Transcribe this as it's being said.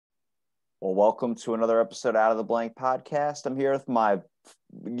Well, welcome to another episode Out of the Blank podcast. I'm here with my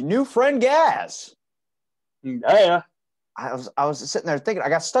new friend Gaz. Yeah. I was sitting there thinking, I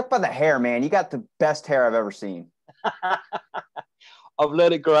got stuck by the hair, man. You got the best hair I've ever seen. I've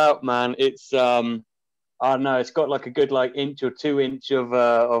let it grow out, man. It's I don't know, it's got like a good inch or 2 inch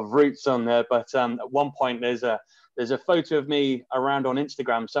of roots on there. But at one point there's a photo of me around on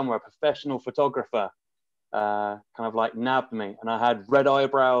Instagram somewhere, a professional photographer kind of like nabbed me, and I had red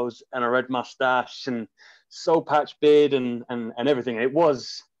eyebrows and a red mustache and soul patch beard and everything. It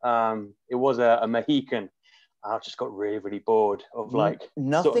was a Mohican. I just got really, really bored of sorting that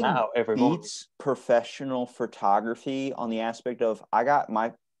Nothing out every morning. beats professional photography on the aspect of I got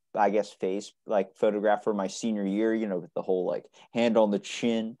my, I guess, face photographed for my senior year, with the whole hand on the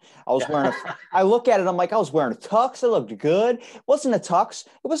chin. I was wearing I look at it, I'm like, I was wearing a tux. It looked good. It wasn't a tux.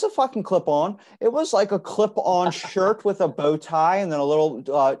 It was a fucking clip on. It was like a clip on shirt with a bow tie and then a little,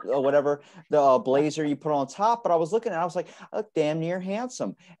 whatever, the blazer you put on top. But I was looking at it, I was like, I look damn near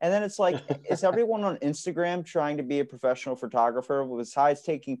handsome. And then it's like, is everyone on Instagram trying to be a professional photographer besides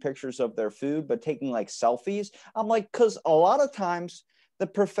taking pictures of their food, but taking selfies? I'm like, because a lot of times, the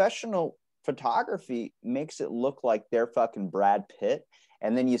professional photography makes it look like they're fucking Brad Pitt.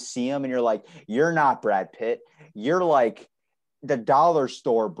 And then you see them and you're like, you're not Brad Pitt. You're like the dollar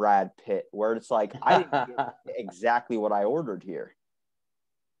store Brad Pitt, where it's like, I didn't get exactly what I ordered here.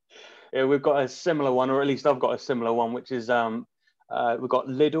 Yeah, we've got a similar one, or at least I've got a similar one, which is we've got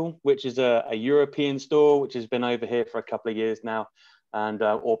Lidl, which is a European store, which has been over here for a couple of years now, and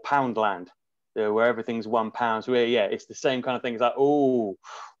or Poundland, where everything's £1. So yeah, it's the same kind of thing. It's like, oh,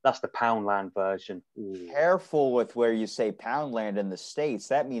 that's the Poundland version. Ooh. Careful with where you say Poundland in the States.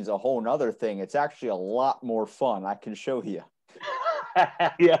 That means a whole nother thing. It's actually a lot more fun. I can show you.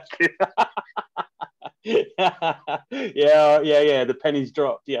 Yeah. yeah. The pennies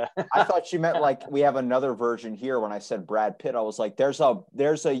dropped. Yeah. I thought you meant we have another version here. When I said Brad Pitt, I was like, there's a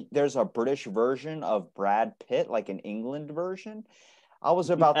British version of Brad Pitt, like an England version. I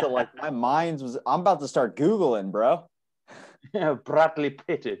was about to I'm about to start Googling, bro. Bradley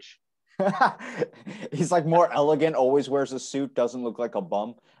Pittage. He's more elegant, always wears a suit, doesn't look like a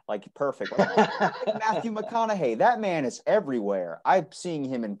bum. Perfect. Matthew McConaughey. That man is everywhere. I'm seeing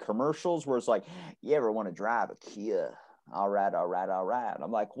him in commercials where it's like, you ever want to drive a Kia? All right.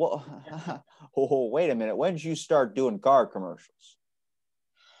 I'm like, well, oh, wait a minute. When did you start doing car commercials?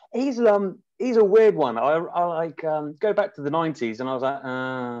 He's a weird one. I go back to the 90s and I was like,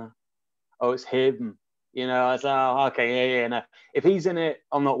 oh, it's him. I was like, oh, okay, yeah. No. If he's in it,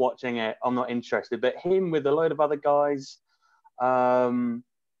 I'm not watching it. I'm not interested. But him with a load of other guys, I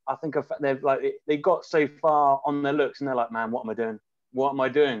think they got so far on their looks and they're like, man, what am I doing? What am I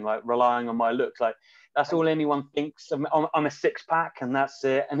doing? Relying on my looks. That's all anyone thinks. I'm a six pack and that's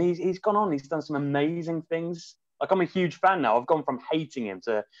it. And he's gone on. He's done some amazing things. I'm a huge fan now. I've gone from hating him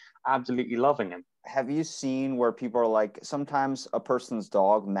to absolutely loving him. Have you seen where people are like, sometimes a person's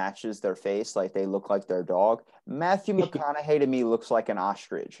dog matches their face, they look like their dog? Matthew McConaughey to me looks like an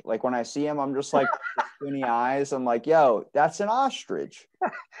ostrich. When I see him, I'm just like, squinty eyes. I'm like, yo, that's an ostrich.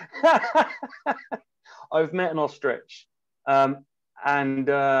 I've met an ostrich, and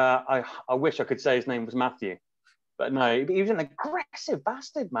I wish I could say his name was Matthew. But no, he was an aggressive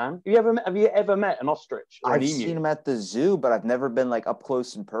bastard, man. Have you ever met an ostrich? I've seen him at the zoo, but I've never been up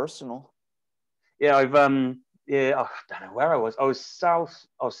close and personal. Yeah, I don't know where I was. I was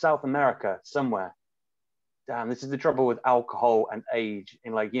South America somewhere. Damn, this is the trouble with alcohol and age.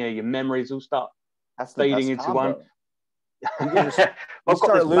 And your memories will start fading into one. You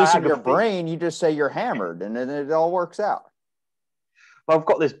start losing your brain. You just say you're hammered, and then it all works out. I've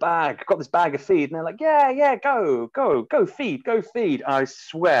got this bag of feed, and they're like, yeah, go feed. And I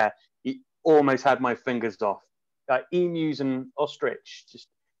swear, he almost had my fingers off. Emus and ostrich, just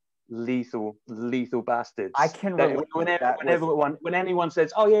lethal bastards. I can relate. When anyone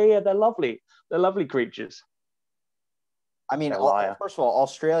says, oh yeah, they're lovely creatures. I mean, first of all,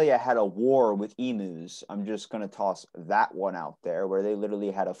 Australia had a war with emus. I'm just going to toss that one out there, where they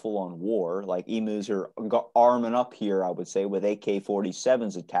literally had a full-on war. Emus are arming up here, I would say, with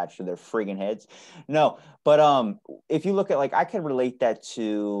AK-47s attached to their friggin' heads. No, but if you look at, I can relate that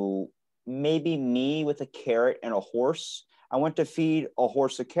to maybe me with a carrot and a horse. I went to feed a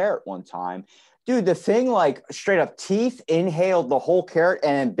horse a carrot one time. Dude, the thing straight up teeth inhaled the whole carrot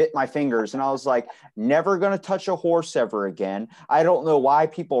and bit my fingers. And I was like, never going to touch a horse ever again. I don't know why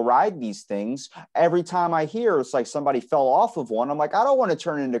people ride these things. Every time I hear it's somebody fell off of one, I'm like, I don't want to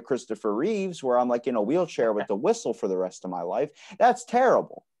turn into Christopher Reeves where I'm in a wheelchair with the whistle for the rest of my life. That's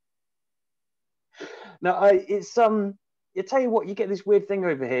terrible. No, it's I tell you what, you get this weird thing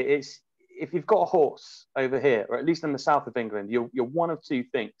over here. if you've got a horse over here, or at least in the south of England, you're one of two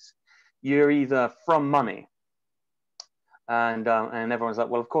things. You're either from money, and everyone's like,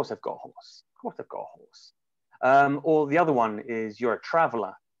 well, of course I've got a horse. Of course I've got a horse. Or the other one is you're a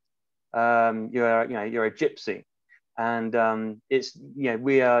traveller. You're a gypsy, and it's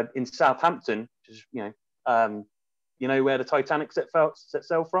we are in Southampton, which is where the Titanic set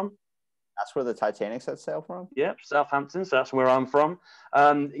sail from. That's where the Titanic set sail from? Yep, Southampton. So that's where I'm from.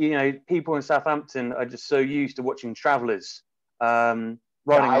 People in Southampton are just so used to watching travellers riding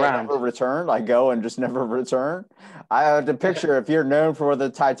around. Never return. I go and just never return. I have to picture if you're known for where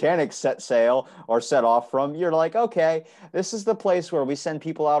the Titanic set sail or set off from, you're like, okay, this is the place where we send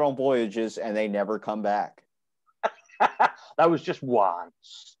people out on voyages and they never come back. That was just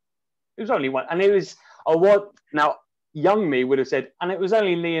once. It was only one. And it was, now, young me would have said, and it was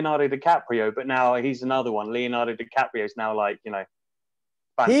only Leonardo DiCaprio, but now he's another one. Leonardo DiCaprio is now like,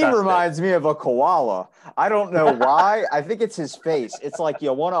 fantastic. He reminds me of a koala. I don't know why. I think it's his face. It's like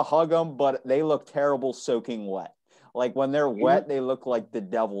you want to hug them, but they look terrible soaking wet. Like when they're wet, they look like the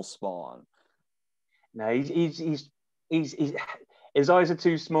devil spawn. No, he's his eyes are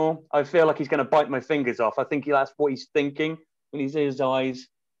too small. I feel like he's going to bite my fingers off. I think that's what he's thinking when he's in his eyes.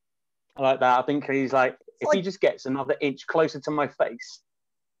 I like that. I think he's like, if he just gets another inch closer to my face.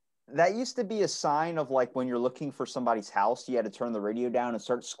 That used to be a sign of like when you're looking for somebody's house, you had to turn the radio down and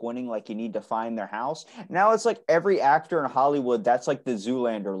start squinting like you need to find their house. Now it's like every actor in Hollywood, that's like the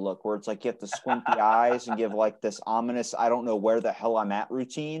Zoolander look where it's like you have to squint the eyes and give like this ominous, I don't know where the hell I'm at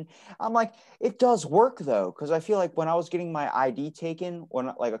routine. I'm like, it does work though, because I feel like when I was getting my ID taken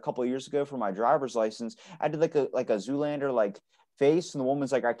like a couple of years ago for my driver's license, I did like a Zoolander like face, and the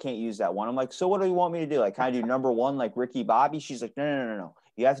woman's like, I can't use that one. I'm like, so what do you want me to do? Like, can I do number one like Ricky Bobby? She's like, no.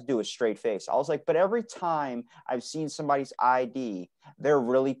 You have to do a straight face. I was like, but every time I've seen somebody's ID, they're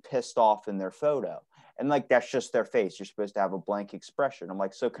really pissed off in their photo. And like, that's just their face. You're supposed to have a blank expression. I'm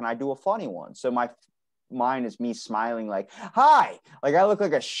like, so can I do a funny one? So mine is me smiling like, hi. Like I look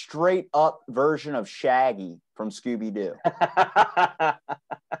like a straight up version of Shaggy from Scooby-Doo.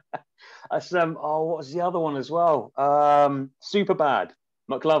 That's what was the other one as well? Superbad,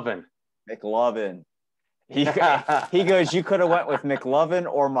 McLovin. He goes, you could have went with McLovin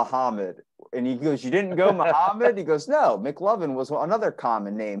or Muhammad. And he goes, you didn't go Muhammad? He goes, no, McLovin was another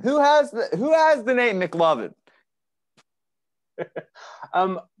common name. Who has the name McLovin?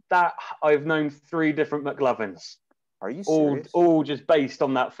 That I've known 3 different McLovins. Are you serious? All just based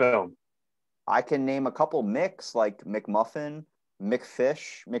on that film. I can name a couple Micks like McMuffin,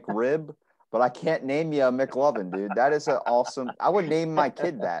 McFish, McRib, but I can't name you a McLovin, dude. That is awesome. I would name my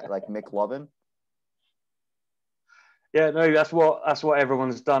kid that, like McLovin. Yeah, no, that's what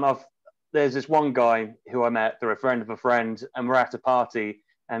everyone's done. There's this one guy who I met through a friend of a friend, and we're at a party,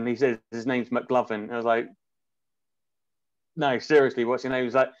 and he says his name's McLovin. And I was like, no, seriously, what's your name? He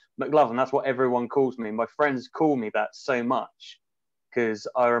was like, McLovin. That's what everyone calls me. My friends call me that so much because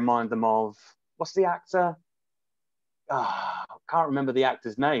I remind them of, what's the actor? I can't remember the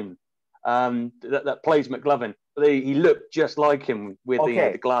actor's name that plays McLovin. He looked just like him with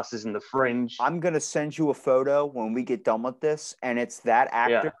the glasses and the fringe. I'm going to send you a photo when we get done with this, and it's that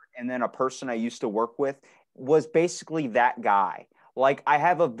actor, and then a person I used to work with was basically that guy. Like I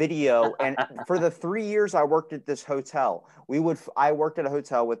have a video, and for the 3 years I worked at this hotel, I worked at a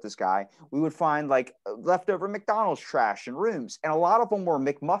hotel with this guy. We would find like leftover McDonald's trash in rooms, and a lot of them were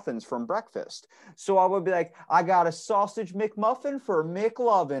McMuffins from breakfast. So I would be like, I got a sausage McMuffin for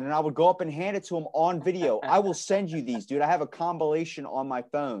McLovin, and I would go up and hand it to him on video. I will send you these, dude. I have a compilation on my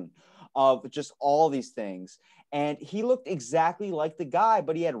phone of just all these things. And he looked exactly like the guy,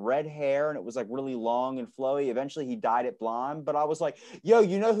 but he had red hair and it was like really long and flowy. Eventually he dyed it blonde, but I was like, yo,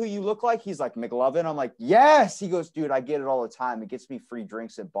 you know who you look like? He's like, McLovin. I'm like, yes. He goes, dude, I get it all the time. It gets me free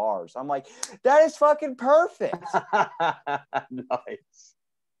drinks at bars. I'm like, that is fucking perfect. Nice.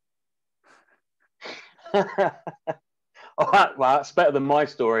 Well, that's better than my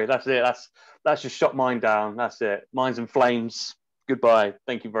story. That's it. That's just shot mine down. That's it. Mine's in flames. Goodbye.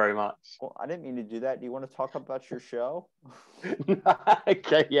 Thank you very much. Well, I didn't mean to do that. Do you want to talk about your show?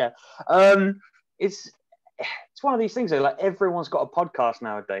 Okay, yeah. It's one of these things though, like everyone's got a podcast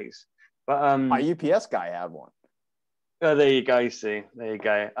nowadays. But my UPS guy had one. Oh, there you go. See, there you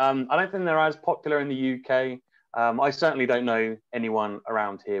go. I don't think they're as popular in the UK. I certainly don't know anyone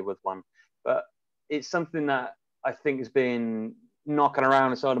around here with one, but it's something that I think has been knocking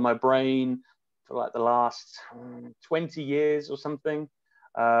around inside of my brain for like the last 20 years or something.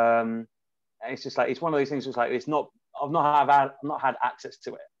 It's just like, it's one of those things that's like, I've not had access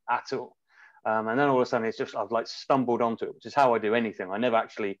to it at all. And then all of a sudden it's just, I've like stumbled onto it, which is how I do anything. I never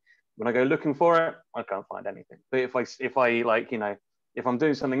actually When I go looking for it, I can't find anything. But if I like, you know, if I'm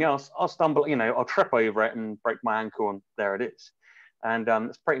doing something else, I'll stumble, you know, I'll trip over it and break my ankle, and there it is. And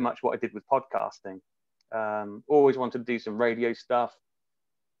that's pretty much what I did with podcasting. Always wanted to do some radio stuff.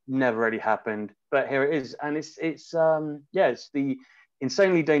 Never really happened, but here it is. And it's the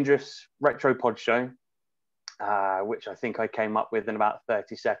Insanely Dangerous Retro Podshow, which I think I came up with in about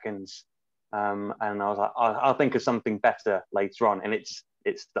 30 seconds. And I was like, I'll think of something better later on. And it's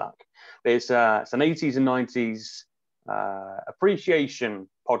stuck. But it's an 80s and 90s appreciation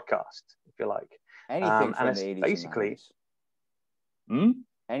podcast, if you like. Anything from and the it's 80s basically and 90s.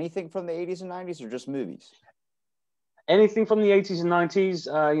 Anything from the 80s and 90s, or just movies? Anything from the 80s and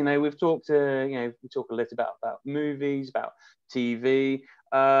 90s. You know, we've talked we talk a little about movies, about TV.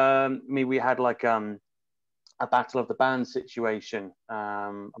 I mean, we had like a battle of the band situation.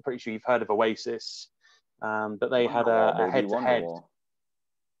 I'm pretty sure you've heard of Oasis, but they had a head-to-head.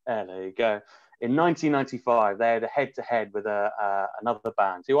 There you go. In 1995, they had a head-to-head with another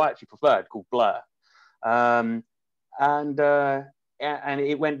band who I actually preferred, called Blur. And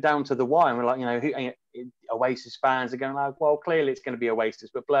it went down to the wire. And we're like, you know, Oasis fans are going like, well, clearly it's going to be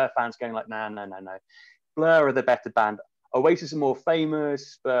Oasis, but Blur fans going like, no. Blur are the better band. Oasis are more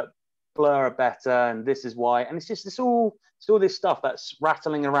famous, but Blur are better, and this is why. And it's all this stuff that's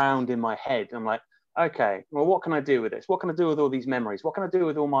rattling around in my head. I'm like, okay, well, what can I do with this? What can I do with all these memories? What can I do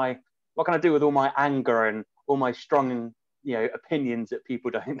with all my anger and all my strong, you know, opinions that people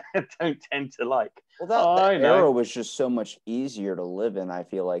don't tend to like? Well, that era was just so much easier to live in, I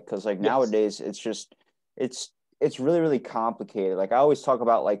feel like, because like nowadays it's really, really complicated. Like I always talk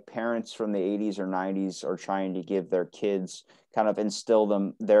about, like, parents from the 80s or 90s are trying to give their kids, kind of instill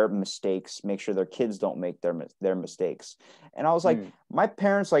them their mistakes, make sure their kids don't make their mistakes. And I was like, my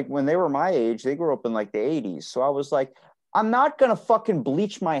parents, like when they were my age, they grew up in like the 80s. So I was like, I'm not going to fucking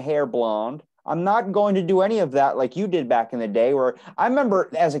bleach my hair blonde. I'm not going to do any of that like you did back in the day, where I remember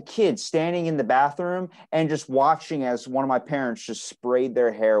as a kid standing in the bathroom and just watching as one of my parents just sprayed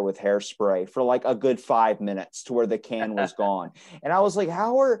their hair with hairspray for like a good 5 minutes to where the can was gone. And I was like,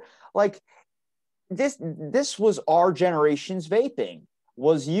 how are, like, this was our generation's vaping.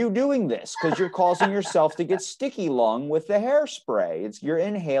 Was you doing this because you're causing yourself to get sticky lung with the hairspray? You're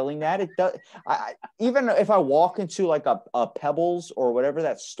inhaling that. It does. Even if I walk into like a Pebbles or whatever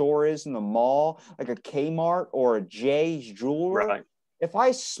that store is in the mall, like a Kmart or a Jay's Jeweler, right. If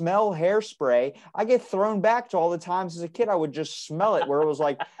I smell hairspray, I get thrown back to all the times as a kid I would just smell it, where it was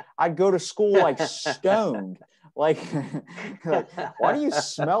like I'd go to school like stoned. Like, why do you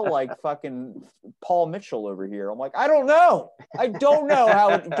smell like fucking Paul Mitchell over here? I'm like, I don't know how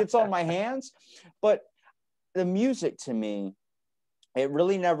it gets on my hands. But the music, to me, I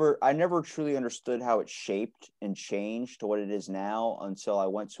never truly understood how it shaped and changed to what it is now until I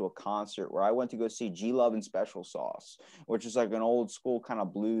went to a concert where I went to go see G Love and Special Sauce, which is like an old school kind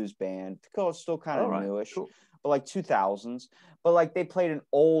of blues band. It's still kind of newish. Cool. But like 2000s, but like they played an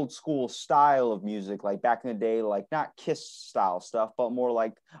old school style of music, like back in the day, like not Kiss style stuff, but more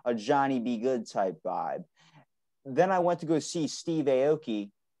like a Johnny B. Good type vibe. Then I went to go see Steve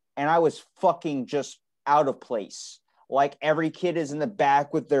Aoki, and I was fucking just out of place. Like every kid is in the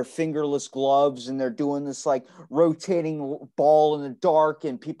back with their fingerless gloves, and they're doing this like rotating ball in the dark,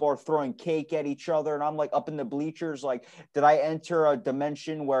 and people are throwing cake at each other. And I'm like up in the bleachers, like, did I enter a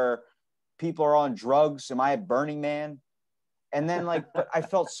dimension where people are on drugs? Am I a Burning Man? And then like, but I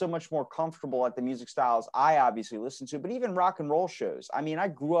felt so much more comfortable at the music styles I obviously listened to, but even rock and roll shows. I mean, I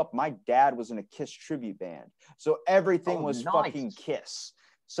grew up, my dad was in a Kiss tribute band. So everything was fucking Kiss.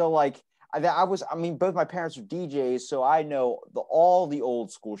 So like, both my parents are DJs, so I know all the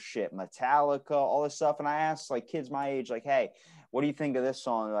old school shit, Metallica, all this stuff. And I asked like kids my age, like, hey, what do you think of this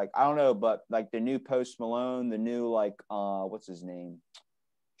song? They're like, I don't know, but like the new Post Malone, the new like, what's his name?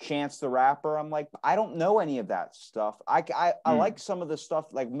 Chance the Rapper. I'm like, I don't know any of that stuff. I like some of the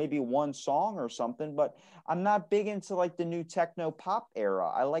stuff, like maybe one song or something, but I'm not big into like the new techno pop era.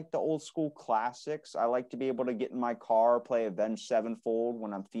 I like the old school classics. I like to be able to get in my car, play Avenged Sevenfold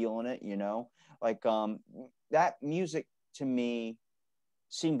when I'm feeling it, you know, like that music to me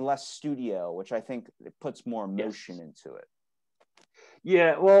seemed less studio, which I think it puts more emotion into it.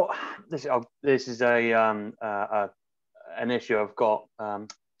 Yeah, well, this is an issue I've got.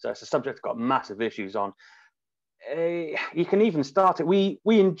 So it's a subject I've got massive issues on. You can even start it. We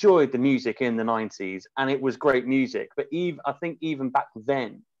enjoyed the music in the 90s, and it was great music. But I think even back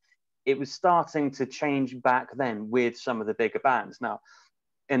then, it was starting to change back then with some of the bigger bands. Now,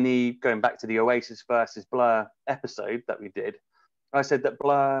 going back to the Oasis versus Blur episode that we did, I said that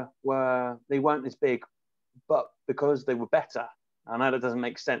Blur weren't as big, but because they were better. I know that doesn't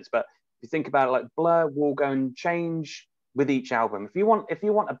make sense, but if you think about it, like Blur will go and change with each album. If you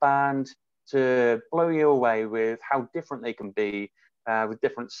want a band to blow you away with how different they can be, with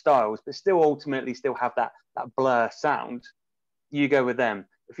different styles, but still ultimately still have that Blur sound, you go with them.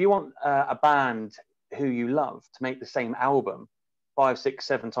 If you want a band who you love to make the same album 5, 6,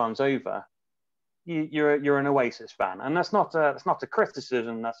 7 times over, you're an Oasis fan, and that's not a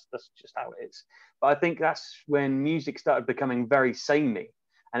criticism. That's just how it is. But I think that's when music started becoming very samey,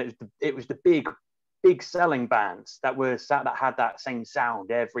 and it was the big selling bands that had that same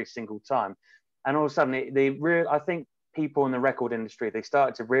sound every single time, and all of a sudden I think people in the record industry, they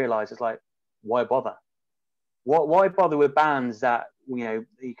started to realize, it's like, why bother? Why bother with bands that, you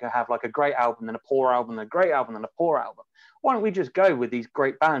can have like a great album, then a poor album, then a great album, then a poor album? Why don't we just go with these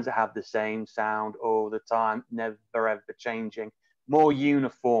great bands that have the same sound all the time, never ever changing, more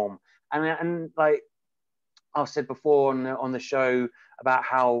uniform? And like I've said before on the show about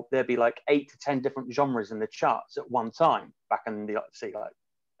how there'd be like 8 to 10 different genres in the charts at one time back in the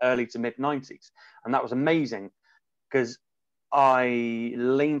early to mid 90s, and that was amazing because I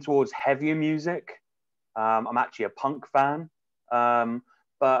lean towards heavier music. I'm actually a punk fan,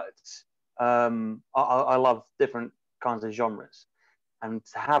 but I love different kinds of genres, and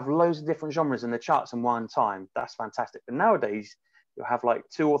to have loads of different genres in the charts in one time, that's fantastic. But nowadays you'll have like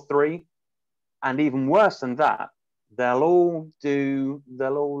 2 or 3, and even worse than that, they'll all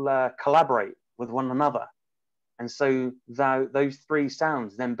collaborate with one another, and so those 3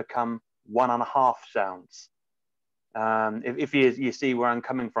 sounds then become 1.5 sounds. If you see where I'm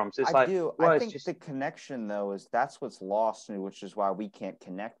coming from. So it's I do. I think the connection, though, is that's what's lost me, which is why we can't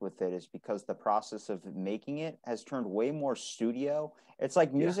connect with it, is because the process of making it has turned way more studio. It's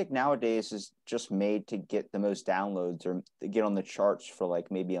like music nowadays is just made to get the most downloads or get on the charts for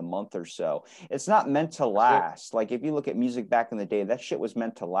like maybe a month or so. It's not meant to last. Like if you look at music back in the day, that shit was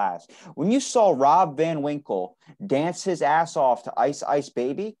meant to last. When you saw Rob Van Winkle dance his ass off to Ice Ice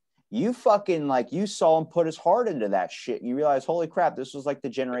Baby, you fucking you saw him put his heart into that shit. And you realize, holy crap, this was like the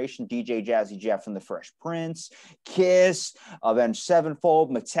generation DJ Jazzy Jeff and the Fresh Prince, Kiss, Avenged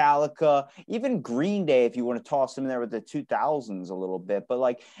Sevenfold, Metallica, even Green Day, if you want to toss them in there with the 2000s a little bit. But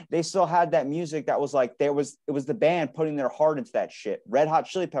like they still had that music that was like it was the band putting their heart into that shit. Red Hot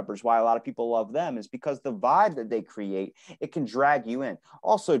Chili Peppers, why a lot of people love them is because the vibe that they create, it can drag you in.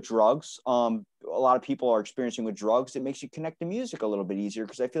 Also drugs. A lot of people are experiencing with drugs, it makes you connect to music a little bit easier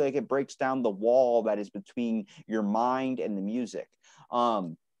because I feel like it breaks down the wall that is between your mind and the music.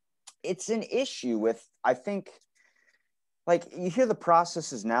 It's an issue with, I think, like you hear the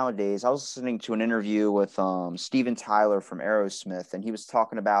processes nowadays. I was listening to an interview with Steven Tyler from Aerosmith, and he was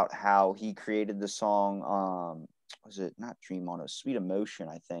talking about how he created the song, was it not Dream On, it was Sweet Emotion,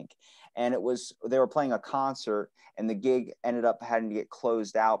 I think. And they were playing a concert, and the gig ended up having to get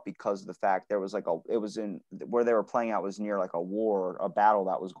closed out because of the fact there was where they were playing out was near like a war, a battle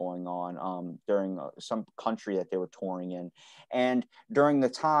that was going on during some country that they were touring in. And during the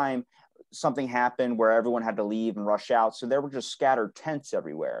time, something happened where everyone had to leave and rush out. So there were just scattered tents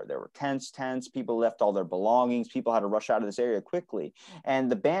everywhere. There were tents, people left all their belongings. People had to rush out of this area quickly. And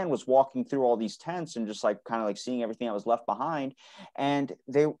the band was walking through all these tents and just like kind of like seeing everything that was left behind. And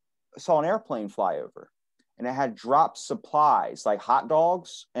they saw an airplane fly over, and it had dropped supplies like hot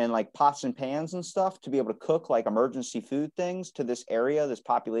dogs and like pots and pans and stuff to be able to cook like emergency food things to this area, this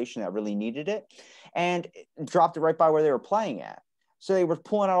population that really needed it, and it dropped it right by where they were playing at. So they were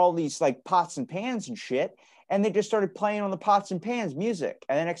pulling out all these like pots and pans and shit, and they just started playing on the pots and pans music.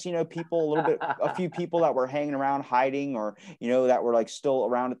 And then next, a few people that were hanging around hiding, or, that were like still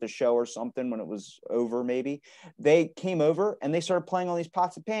around at the show or something when it was over, maybe they came over and they started playing on these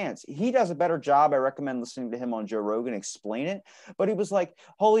pots and pans. He does a better job. I recommend listening to him on Joe Rogan explain it. But he was like,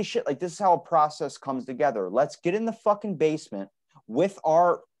 holy shit, like this is how a process comes together. Let's get in the fucking basement with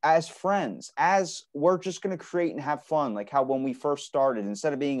as friends, as we're just going to create and have fun, like how when we first started,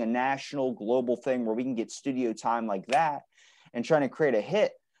 instead of being a national global thing where we can get studio time like that and trying to create a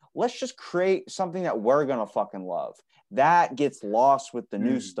hit, let's just create something that we're going to fucking love. That gets lost with the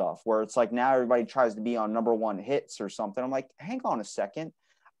new stuff where it's like now everybody tries to be on #1 hits or something. I'm like, hang on a second.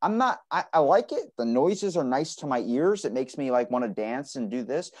 I like it. The noises are nice to my ears. It makes me like want to dance and do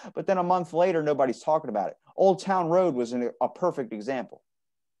this. But then a month later, nobody's talking about it. Old Town Road was a perfect example.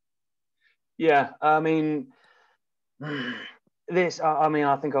 Yeah, I mean, I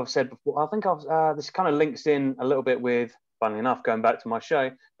think I've said before, this kind of links in a little bit with, funnily enough, going back to my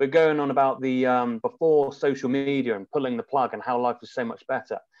show, but going on about the before social media and pulling the plug and how life was so much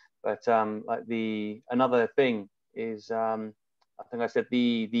better. But another thing is, I think I said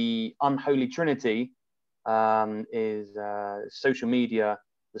the unholy trinity is social media,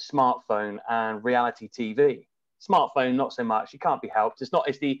 the smartphone, and reality TV. Smartphone, not so much. It can't be helped. It's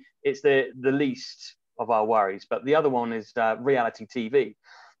the least of our worries. But the other one is reality TV.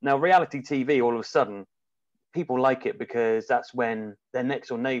 Now, reality TV, all of a sudden, people like it because that's when their next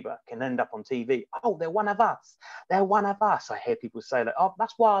door neighbor can end up on TV. Oh, they're one of us. They're one of us. I hear people say that. Oh,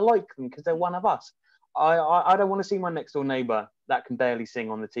 that's why I like them, because they're one of us. I don't want to see my next door neighbor that can barely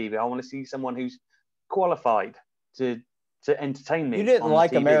sing on the TV. I want to see someone who's qualified to entertain me. You didn't on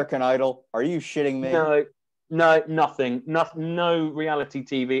like TV. American Idol? Are you shitting me? No, nothing, no reality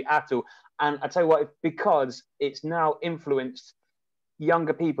TV at all. And I tell you what, because it's now influenced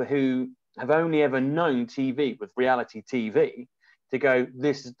younger people who have only ever known TV with reality TV to go,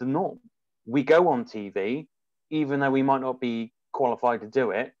 this is the norm. We go on TV, even though we might not be qualified to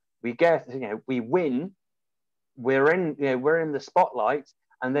do it. We get, we win. We're in the spotlight.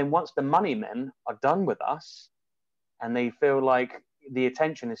 And then once the money men are done with us and they feel like the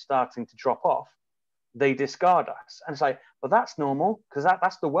attention is starting to drop off, they discard us. And it's like, well, that's normal, because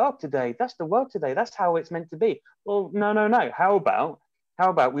that's the world today. That's the world today. That's how it's meant to be. Well, no. How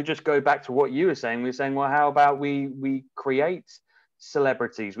about we just go back to what you were saying? We were saying, well, how about we create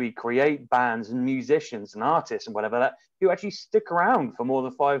celebrities, we create bands and musicians and artists and whatever that who actually stick around for more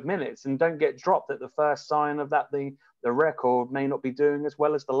than 5 minutes and don't get dropped at the first sign of that the record may not be doing as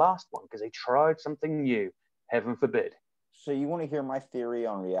well as the last one because they tried something new. Heaven forbid. So you want to hear my theory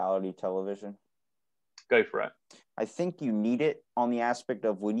on reality television? Go for it. I think you need it on the aspect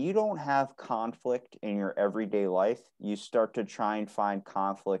of when you don't have conflict in your everyday life, you start to try and find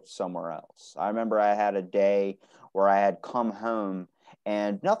conflict somewhere else. I remember I had a day where I had come home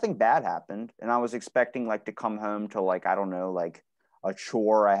and nothing bad happened. And I was expecting like to come home to like, I don't know, like a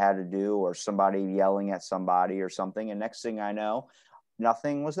chore I had to do or somebody yelling at somebody or something. And next thing I know,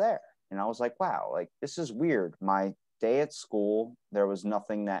 nothing was there. And I was like, wow, like this is weird. My day at school, there was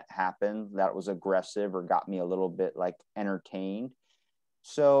nothing that happened that was aggressive or got me a little bit like entertained.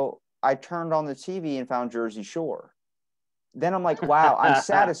 So I turned on the TV and found Jersey Shore. Then I'm like, wow, I'm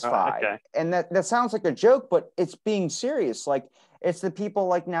satisfied. Okay. And that sounds like a joke, but it's being serious. Like it's the people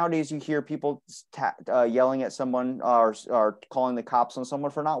like nowadays you hear people yelling at someone or calling the cops on someone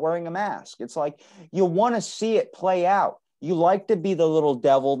for not wearing a mask. It's like you want to see it play out. You like to be the little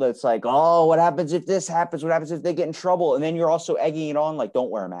devil that's like, oh, what happens if this happens? What happens if they get in trouble? And then you're also egging it on, like,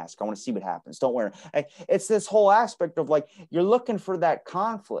 don't wear a mask. I want to see what happens. Don't wear it. It's this whole aspect of like, you're looking for that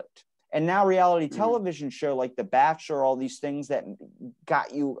conflict. And now reality television show like The Bachelor, all these things that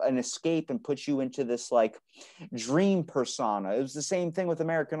got you an escape and put you into this like dream persona. It was the same thing with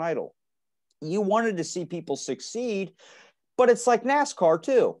American Idol. You wanted to see people succeed, but it's like NASCAR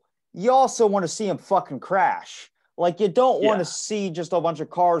too. You also want to see them fucking crash. Like you don't want to see just a bunch of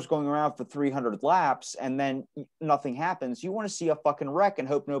cars going around for 300 laps and then nothing happens. You want to see a fucking wreck and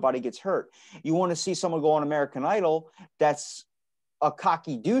hope nobody gets hurt. You want to see someone go on American Idol that's a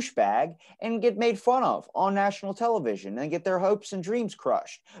cocky douchebag and get made fun of on national television and get their hopes and dreams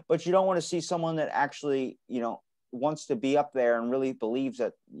crushed. But you don't want to see someone that actually, wants to be up there and really believes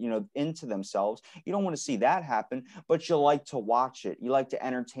that, into themselves. You don't want to see that happen, but you like to watch it. You like to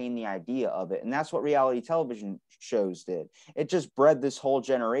entertain the idea of it. And that's what reality television shows did. It just bred this whole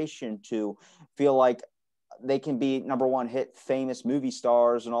generation to feel like they can be number one hit famous movie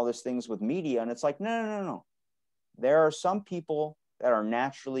stars and all these things with media. And it's like, no. There are some people that are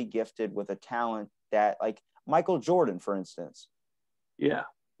naturally gifted with a talent that, like Michael Jordan, for instance. Yeah.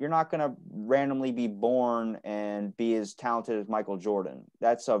 You're not going to randomly be born and be as talented as Michael Jordan.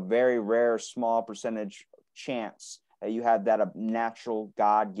 That's a very rare, small percentage chance that you have that natural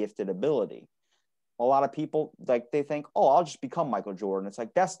God-gifted ability. A lot of people, like, they think, oh, I'll just become Michael Jordan. It's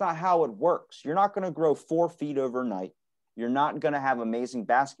like, that's not how it works. You're not going to grow 4 feet overnight. You're not going to have amazing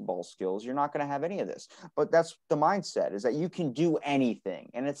basketball skills. You're not going to have any of this. But that's the mindset, is that you can do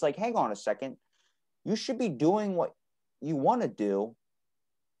anything. And it's like, hang on a second. You should be doing what you want to do,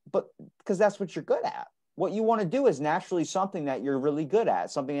 but because that's what you're good at. What you want to do is naturally something that you're really good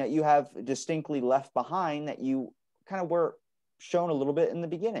at, something that you have distinctly left behind that you kind of were shown a little bit in the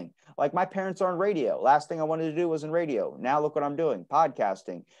beginning. Like my parents are in radio. Last thing I wanted to do was in radio. Now look what I'm doing,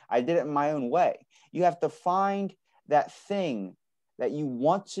 podcasting. I did it in my own way. You have to find that thing that you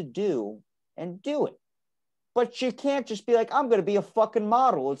want to do and do it. But you can't just be like, I'm going to be a fucking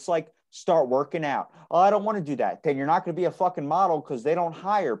model. It's like, start working out. Oh, I don't want to do that. Then you're not going to be a fucking model because they don't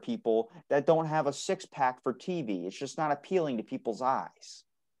hire people that don't have a 6-pack for TV. It's just not appealing to people's eyes.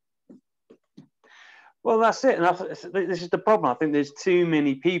 Well, that's it. And this is the problem. I think there's too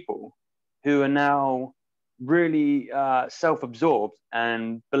many people who are now really self-absorbed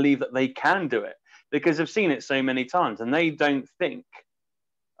and believe that they can do it. because they've seen it so many times, and they don't think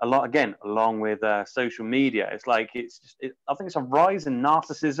a lot. Again, along with social media, it's like I think it's a rise in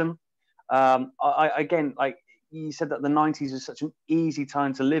narcissism. Again, like you said, that the 90s was such an easy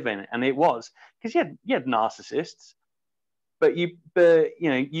time to live in, and it was, because you had narcissists, but you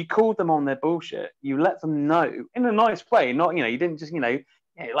know, you called them on their bullshit. You let them know in a nice way, not, you know, you didn't just, you know,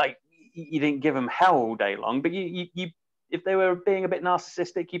 like you didn't give them hell all day long, but you if they were being a bit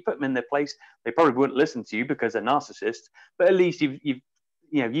narcissistic, you put them in their place. They probably wouldn't listen to you because they're narcissists, but at least you've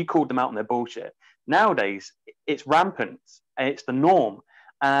you know, you called them out on their bullshit. Nowadays, it's rampant, and it's the norm,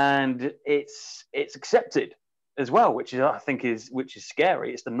 and it's accepted as well, which is, I think, which is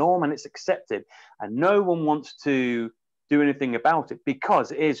scary. It's the norm and it's accepted, and no one wants to do anything about it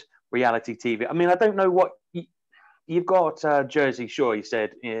because it is reality TV. I mean, I don't know what you've got. Jersey Shore, you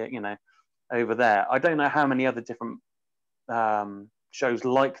said, you know, over there. I don't know how many other different shows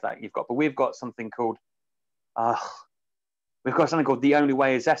like that you've got, but we've got something called The Only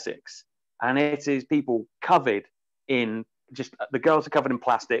Way Is Essex, and it is people covered in, just the girls are covered in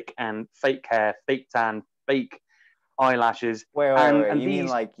plastic and fake hair, fake tan, fake eyelashes. Wait. And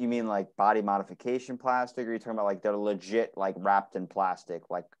You mean like body modification plastic, or are you talking about like they're legit, like wrapped in plastic,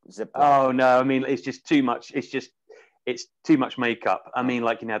 like Ziploc? Oh no, I mean, it's just too much. It's too much makeup. I mean,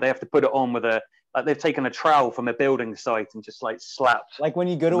 like, you know, they have to put it on with like they've taken a trowel from a building site and just like slapped. Like when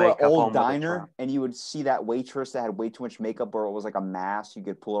you go to an old diner and you would see that waitress that had way too much makeup, or it was like a mask, you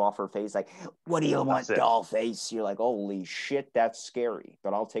could pull it off her face. Like, what do you want, doll face? You're like, holy shit, that's scary.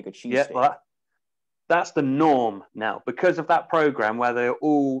 But I'll take a cheesesteak. Well, that's the norm now because of that program where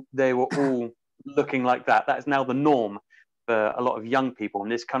they were all looking like that. That is now the norm for a lot of young people in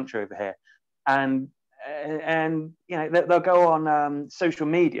this country over here, and you know, they'll go on social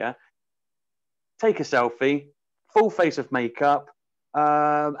media, take a selfie, full face of makeup,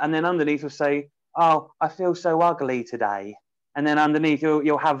 and then underneath will say, "Oh, I feel so ugly today." And then underneath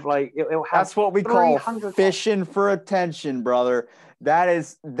you'll have like it'll have. That's what we call fishing for attention, brother. That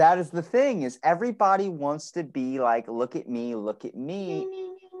is the thing, is everybody wants to be like, look at me, look at me.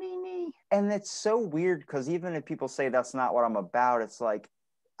 Me. And it's so weird because even if people say that's not what I'm about, it's like,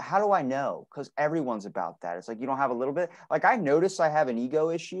 how do I know? Because everyone's about that. It's like, you don't have a little bit. Like, I notice I have an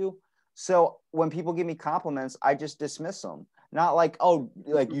ego issue. So when people give me compliments, I just dismiss them. Not like, oh,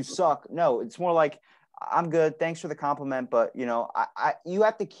 like you suck. No, it's more like, I'm good. Thanks for the compliment. But, you know, you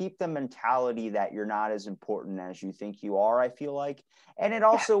have to keep the mentality that you're not as important as you think you are, I feel like. And it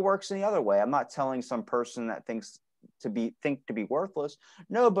also works in the other way. I'm not telling some person that think to be worthless.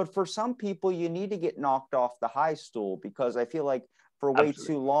 No, but for some people, you need to get knocked off the high stool, because I feel like for way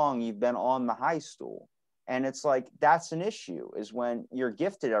too long, you've been on the high stool. And it's like, that's an issue, is when you're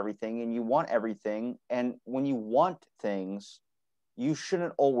gifted everything and you want everything. And when you want things, you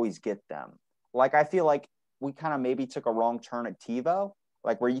shouldn't always get them. Like, I feel like we kind of maybe took a wrong turn at TiVo,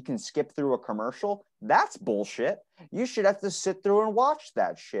 like where you can skip through a commercial. That's bullshit. You should have to sit through and watch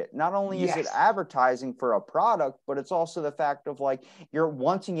that shit. Not only is it advertising for a product, but it's also the fact of like, you're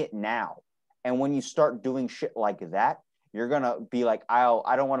wanting it now. And when you start doing shit like that, you're going to be like,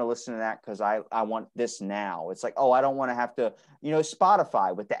 I don't want to listen to that because I want this now. It's like, oh, I don't want to have to, you know,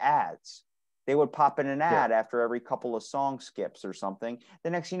 Spotify with the ads. They would pop in an ad after every couple of song skips or something. The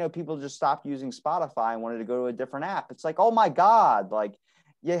next thing you know, people just stopped using Spotify and wanted to go to a different app. It's like, oh my God, like,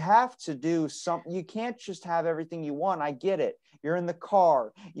 you have to do something. You can't just have everything you want. I get it. You're in the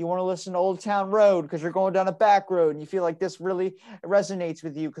car. You want to listen to Old Town Road because you're going down a back road and you feel like this really resonates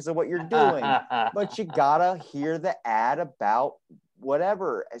with you because of what you're doing. But you gotta hear the ad about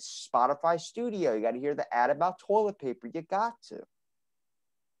whatever, Spotify Studio. You got to hear the ad about toilet paper. You got to.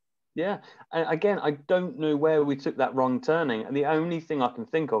 Yeah. And again, I don't know where we took that wrong turning. And the only thing I can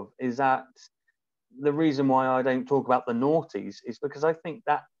think of is that the reason why I don't talk about the noughties is because I think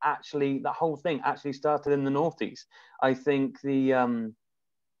that whole thing actually started in the noughties. I think the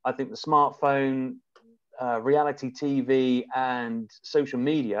smartphone, reality TV, and social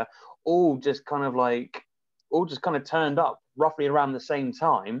media all just kind of turned up roughly around the same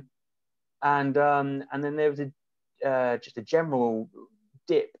time, and then there was just a general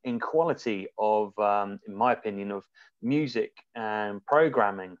dip in quality of, in my opinion, of music and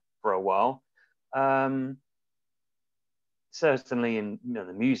programming for a while. Certainly in, you know,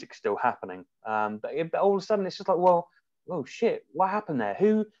 the music's still happening, but all of a sudden it's just like, well, oh shit, what happened there?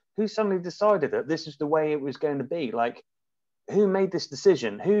 Who suddenly decided that this is the way it was going to be? Like, who made this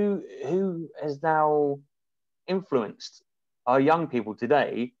decision? Who has now influenced our young people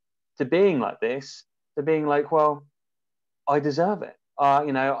today to being like this, to being like, well, I deserve it.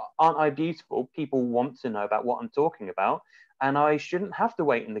 You know, aren't I beautiful? People want to know about what I'm talking about. and I shouldn't have to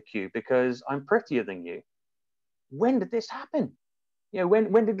wait in the queue because I'm prettier than you. When did this happen?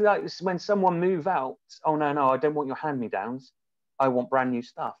 When did when someone move out? Oh no, I don't want your hand-me-downs. I want brand new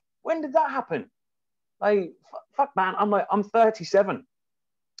stuff. When did that happen? Like, fuck, man. I'm 37,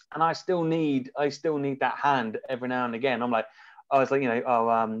 and I still need that hand every now and again. I'm like, I was like,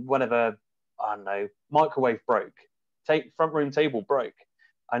 whatever. I don't know. Microwave broke. Front room table broke.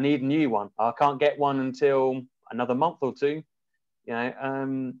 I need a new one. I can't get one until another month or two. My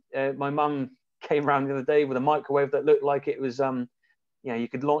mum came around the other day with a microwave that looked like it was you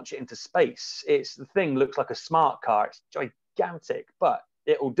could launch it into space. The thing looks like a smart car. It's gigantic, but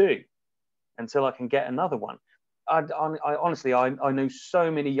it'll do until I can get another one. I honestly know so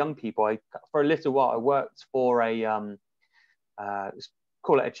many young people. For a little while I worked for a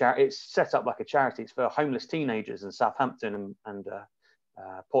call it a charity. It's set up like a charity. It's for homeless teenagers in Southampton and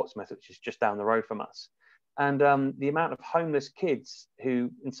Portsmouth, which is just down the road from us. And the amount of homeless kids who,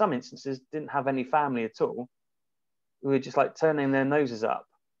 in some instances, didn't have any family at all, who were just like turning their noses up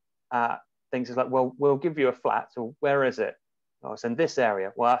at things. It's like, well, we'll give you a flat. So where is it? Oh, it's in this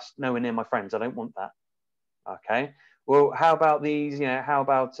area. Well, that's nowhere near my friends. I don't want that. Okay. Well, how about these? How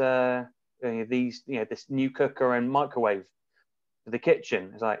about these? This new cooker and microwave for the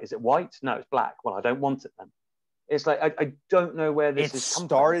kitchen. It's like, is it white? No, it's black. Well, I don't want it then. It's like, I don't know where this is. It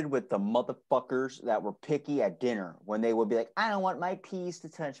started with the motherfuckers that were picky at dinner when they would be like, I don't want my peas to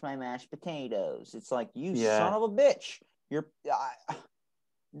touch my mashed potatoes. It's like, you son of a bitch.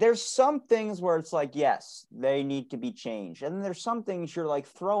 There's some things where it's like, yes, they need to be changed. And then there's some things you're like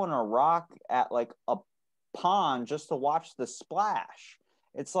throwing a rock at like a pond just to watch the splash.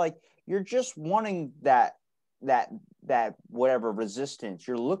 It's like, you're just wanting that whatever resistance.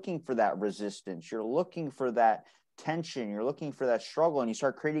 You're looking for that resistance. You're looking for that tension. You're looking for that struggle, and you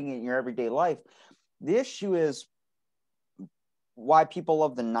start creating it in your everyday life. The issue is why people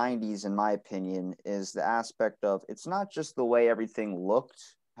love the 90s, in my opinion, is the aspect of it's not just the way everything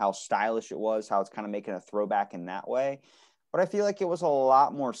looked, how stylish it was, how it's kind of making a throwback in that way, but I feel like it was a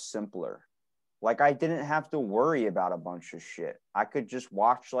lot more simpler. Like, I didn't have to worry about a bunch of shit. I could just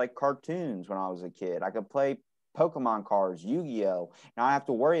watch like cartoons when I was a kid. I could play Pokemon cards, Yu-Gi-Oh! Now I have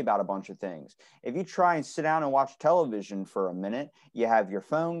to worry about a bunch of things. If you try and sit down and watch television for a minute, you have your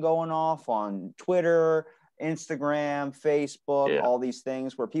phone going off on Twitter, Instagram, Facebook, all these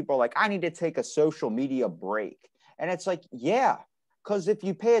things where people are like, I need to take a social media break. And it's like, yeah, because if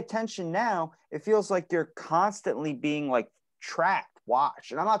you pay attention now, it feels like you're constantly being like tracked,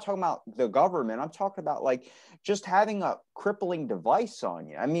 watched. And I'm not talking about the government. I'm talking about like just having a crippling device on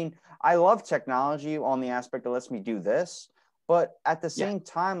you. I mean, I love technology on the aspect that lets me do this, but at the same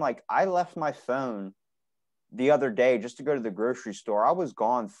time, like, I left my phone the other day just to go to the grocery store. I was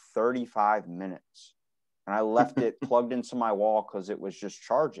gone 35 minutes. And I left it plugged into my wall because it was just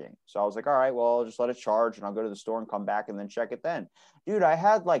charging. So I was like, all right, well, I'll just let it charge and I'll go to the store and come back and then check it then. Dude, I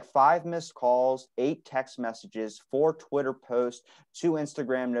had like 5 missed calls, 8 text messages, 4 Twitter posts, 2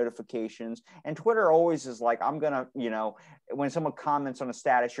 Instagram notifications. And Twitter always is like, I'm going to, when someone comments on a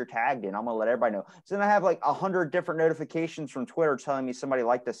status you're tagged in, I'm going to let everybody know. So then I have like 100 different notifications from Twitter telling me somebody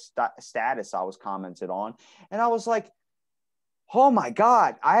liked the status I was commented on. And I was like, oh my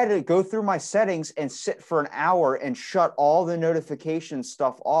God, I had to go through my settings and sit for an hour and shut all the notification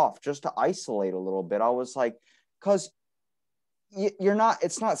stuff off just to isolate a little bit. I was like, because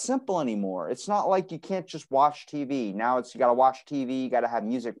it's not simple anymore. It's not like you can't just watch TV. Now you got to watch TV. You got to have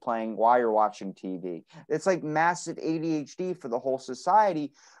music playing while you're watching TV. It's like massive ADHD for the whole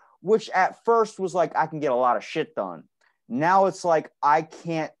society, which at first was like, I can get a lot of shit done. Now it's like, I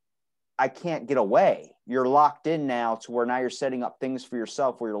can't get away. You're locked in now to where now you're setting up things for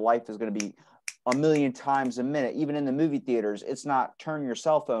yourself where your life is going to be a million times a minute. Even in the movie theaters, it's not turn your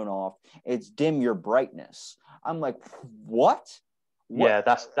cell phone off, it's dim your brightness. I'm like, what? Yeah,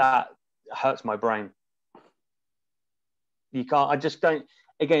 that hurts my brain. You can't, I just don't,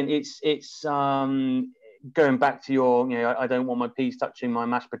 again, it's going back to your, I don't want my peas touching my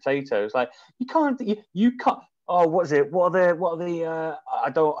mashed potatoes. Like, you can't, oh, what is it? What are the I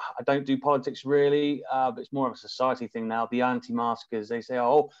don't do politics really, but it's more of a society thing now. The anti-maskers, they say,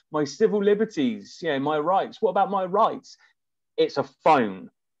 oh, my civil liberties, my rights. What about my rights? It's a phone.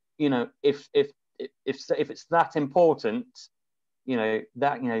 If it's that important,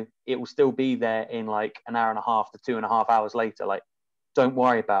 it will still be there in like an hour and a half to 2.5 hours later. Like, don't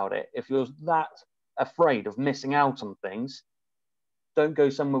worry about it. If you're that afraid of missing out on things, don't go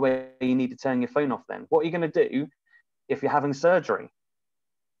somewhere where you need to turn your phone off then. What are you going to do if you're having surgery?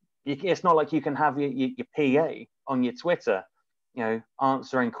 It's not like you can have your PA on your Twitter,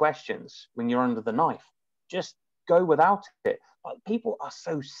 answering questions when you're under the knife. Just go without it. Like, people are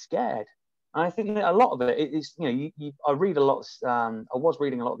so scared. And I think a lot of it is, I read a lot. I was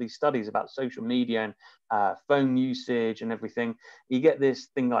reading a lot of these studies about social media and phone usage and everything. You get this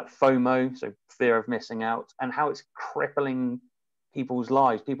thing like FOMO, so fear of missing out, and how it's crippling people's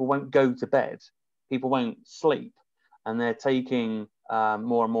lives. People won't go to bed. People won't sleep, and they're taking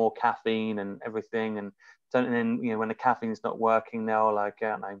more and more caffeine and everything. And then, when the caffeine's not working, they'll like,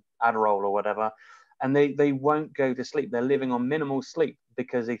 I don't know, Adderall or whatever, and they won't go to sleep. They're living on minimal sleep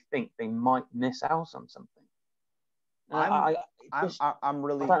because they think they might miss out on something. I'm I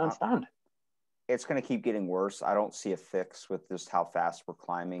don't understand. It's going to keep getting worse. I don't see a fix with just how fast we're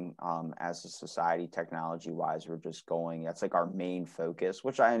climbing as a society, technology-wise. We're just going. That's like our main focus,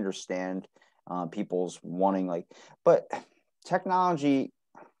 which I understand. People's wanting but technology,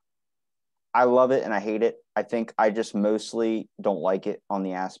 I love it and I hate it. I think I just mostly don't like it on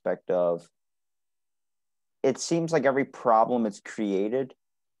the aspect of, it seems like every problem it's created,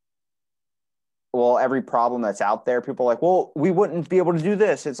 every problem that's out there, people are like, well, we wouldn't be able to do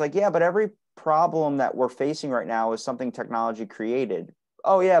this. It's like, yeah, but every problem that we're facing right now is something technology created.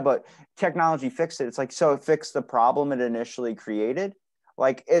 Oh yeah, but technology fixed it. It's like, so it fixed the problem it initially created.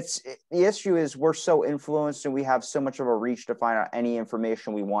 Like, the issue is we're so influenced and we have so much of a reach to find out any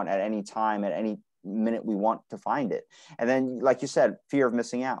information we want at any time, at any minute we want to find it. And then, like you said, fear of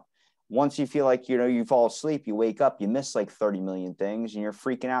missing out. Once you feel like, you fall asleep, you wake up, you miss like 30 million things, and you're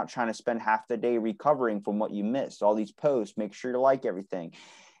freaking out trying to spend half the day recovering from what you missed. All these posts, make sure you like everything.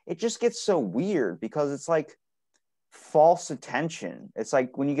 It just gets so weird because it's like false attention. It's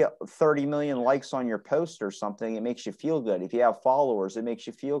like when you get 30 million likes on your post or something, it makes you feel good. If you have followers, it makes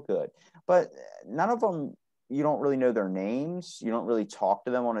you feel good. But none of them, you don't really know their names. You don't really talk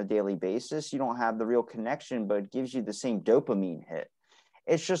to them on a daily basis. You don't have the real connection, but it gives you the same dopamine hit.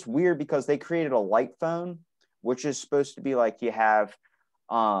 It's just weird because they created a light phone, which is supposed to be like, you have,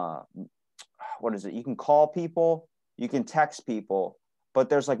 what is it? You can call people, you can text people, but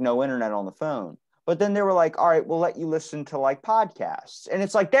there's like no internet on the phone. But then they were like, all right, we'll let you listen to like podcasts. And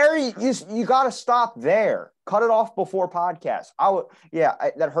it's like, there, you got to stop there. Cut it off before podcasts.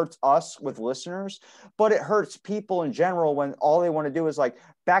 That hurts us with listeners, but it hurts people in general when all they want to do is, like,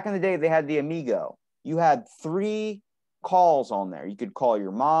 back in the day, they had the Amigo. You had 3 calls on there. You could call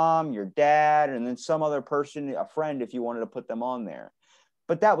your mom, your dad, and then some other person, a friend, if you wanted to put them on there.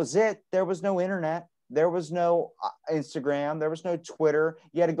 But that was it. There was no internet. There was no Instagram. There was no Twitter.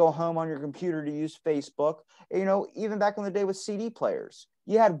 You had to go home on your computer to use Facebook. Even back in the day with CD players,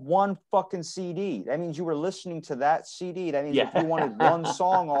 you had one fucking CD. That means you were listening to that CD. That means if you wanted one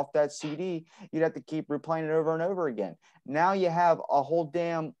song off that CD, you'd have to keep replaying it over and over again. Now you have a whole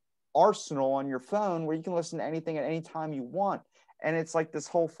damn arsenal on your phone where you can listen to anything at any time you want. And it's like this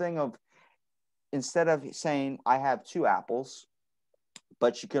whole thing of, instead of saying I have 2 apples,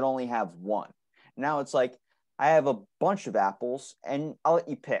 but you could only have 1. Now it's like, I have a bunch of apples and I'll let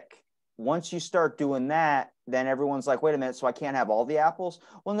you pick. Once you start doing that, then everyone's like, wait a minute, so I can't have all the apples?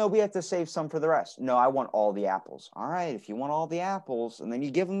 Well, no, we have to save some for the rest. No, I want all the apples. All right, if you want all the apples, and then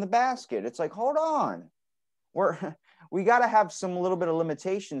you give them the basket. It's like, hold on. We got to have some little bit of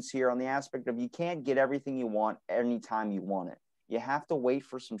limitations here on the aspect of, you can't get everything you want anytime you want it. You have to wait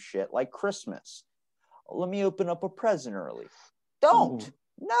for some shit like Christmas. Let me open up a present early. Don't. Ooh.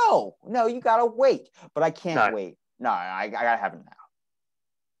 No, you got to wait. But I can't wait. No, I got to have it now.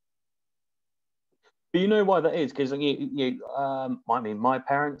 But you know why that is? Because my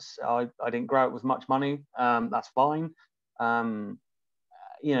parents, I didn't grow up with much money. That's fine. There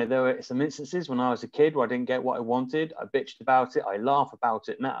were some instances when I was a kid where I didn't get what I wanted. I bitched about it. I laugh about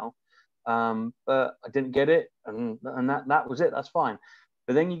it now. But I didn't get it, and that was it. That's fine.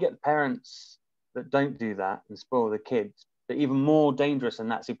 But then you get the parents that don't do that and spoil the kids. But even more dangerous than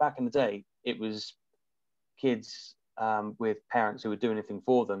that. See, back in the day, it was kids with parents who would do anything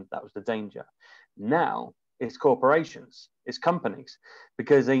for them. That was the danger. Now it's corporations, it's companies,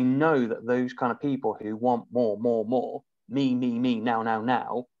 because they know that those kind of people who want more, me,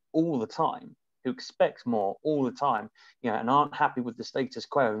 now, all the time, who expects more all the time, and aren't happy with the status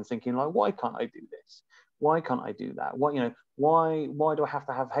quo and thinking like, why can't I do this? Why can't I do that? Why do I have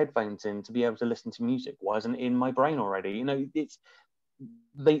to have headphones in to be able to listen to music? Why isn't it in my brain already?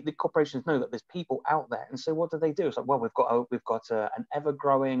 The corporations know that there's people out there, and so what do? It's like, well, we've got an ever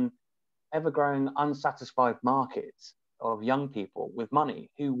growing unsatisfied market of young people with money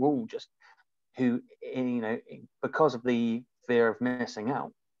who because of the fear of missing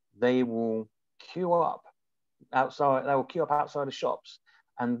out, they will queue up outside. They will queue up outside of shops,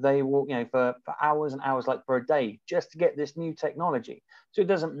 and they will, for hours and hours, like for a day, just to get this new technology. So it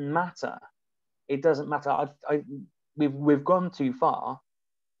doesn't matter it doesn't matter. We've gone too far,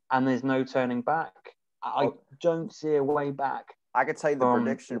 and there's no turning back. I don't see a way back. I could tell you the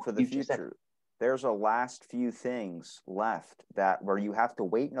prediction for the future. There's a last few things left where you have to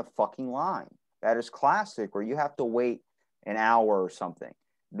wait in a fucking line. That is classic, where you have to wait an hour or something.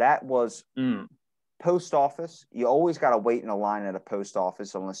 That was post office. You always got to wait in a line at a post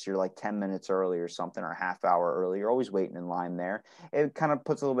office unless you're like 10 minutes early or something, or a half hour early. You're always waiting in line there. It kind of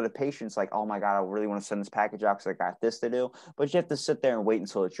puts a little bit of patience, like, oh my God, I really want to send this package out because I got this to do. But you have to sit there and wait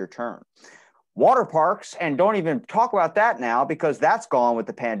until it's your turn. Water parks, and don't even talk about that now because that's gone with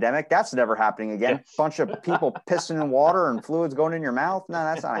the pandemic. That's never happening again. Yes. Bunch of people pissing in water and fluids going in your mouth. No,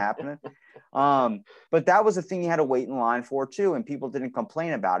 that's not happening. But that was a thing you had to wait in line for too, and people didn't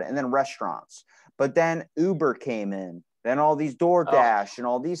complain about it. And then restaurants. But then Uber came in. Then all these DoorDash and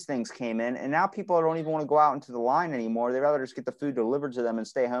all these things came in. And now people don't even want to go out into the line anymore. They'd rather just get the food delivered to them and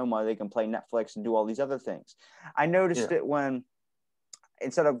stay home while they can play Netflix and do all these other things. I noticed it when,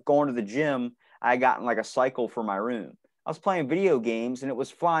 instead of going to the gym, I got in like a cycle for my room. I was playing video games and it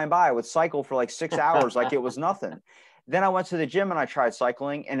was flying by. I would cycle for like 6 hours like it was nothing. Then I went to the gym and I tried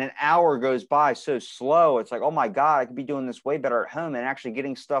cycling, and an hour goes by so slow. It's like, oh my God, I could be doing this way better at home and actually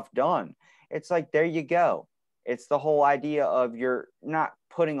getting stuff done. It's like, there you go. It's the whole idea of you're not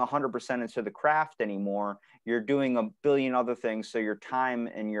putting 100% into the craft anymore. You're doing a billion other things. So your time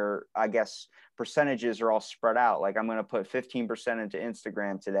and your, I guess, percentages are all spread out. Like, I'm going to put 15% into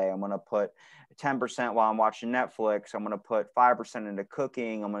Instagram today. I'm going to put 10% while I'm watching Netflix. I'm going to put 5% into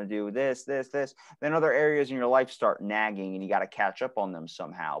cooking. I'm going to do this. Then other areas in your life start nagging and you got to catch up on them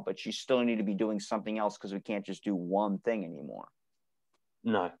somehow. But you still need to be doing something else because we can't just do one thing anymore.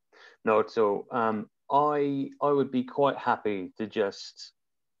 No, not at all. I would be quite happy to just,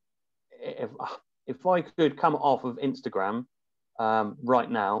 if I could come off of Instagram right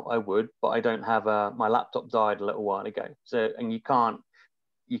now, I would, but I don't have my laptop died a little while ago. So, and you can't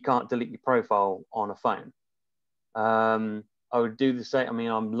delete your profile on a phone. I would do the same. I mean,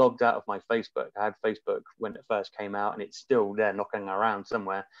 I'm logged out of my Facebook. I had Facebook when it first came out, and it's still there knocking around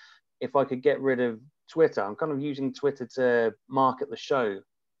somewhere. If I could get rid of Twitter, I'm kind of using Twitter to market the show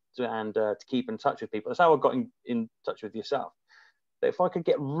and to keep in touch with people. That's how I got in touch with yourself. But if I could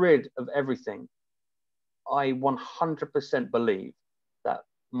get rid of everything, I 100% believe that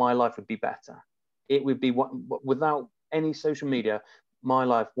my life would be better. It would be, without any social media, my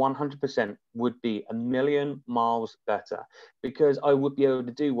life 100% would be a million miles better, because I would be able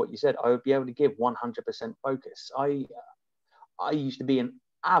to do what you said. I would be able to give 100% focus. I used to be an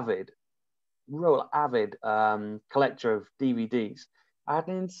real avid collector of DVDs. I had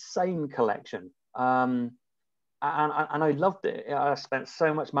an insane collection. And I loved it. I spent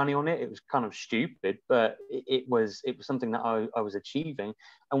so much money on it. It was kind of stupid, but it was something that I was achieving.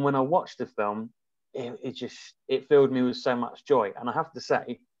 And when I watched the film, it filled me with so much joy. And I have to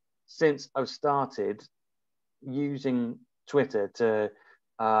say, since I've started using Twitter to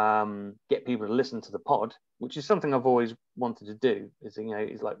get people to listen to the pod, which is something I've always wanted to do, is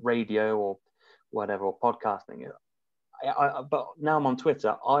like radio or whatever, or podcasting. But now I'm on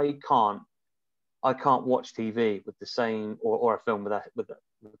Twitter, I can't watch TV with the same, or a film with the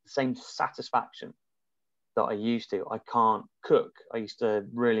same satisfaction that I used to. I can't cook. I used to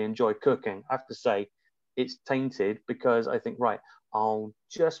really enjoy cooking. I have to say, it's tainted because I think, right, I'll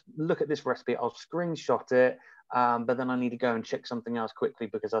just look at this recipe, I'll screenshot it, but then I need to go and check something else quickly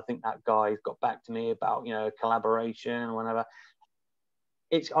because I think that guy's got back to me about collaboration or whatever.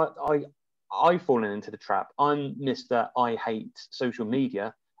 I've fallen into the trap. I'm Mr. I hate social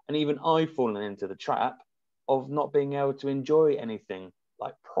media. And even I've fallen into the trap of not being able to enjoy anything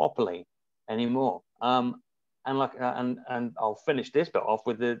like properly anymore. And I'll finish this bit off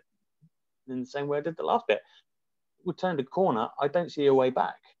in the same way I did the last bit. We turned a corner. I don't see a way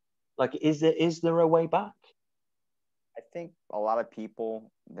back. Like, is there a way back? I think a lot of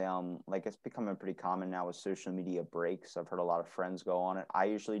people, like, it's becoming pretty common now with social media breaks. I've heard a lot of friends go on it. I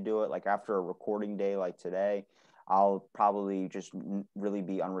usually do it like after a recording day like today. I'll probably just really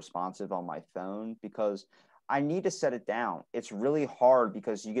be unresponsive on my phone because I need to set it down. It's really hard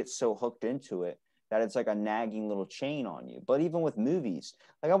because you get so hooked into it that it's like a nagging little chain on you. But even with movies,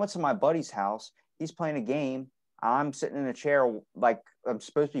 like I went to my buddy's house, he's playing a game. I'm sitting in a chair, like I'm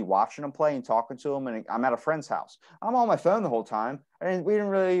supposed to be watching him play and talking to him, and I'm at a friend's house. I'm on my phone the whole time, and we didn't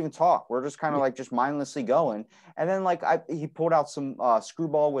really even talk. We're just kind of like just mindlessly going. And then like he pulled out some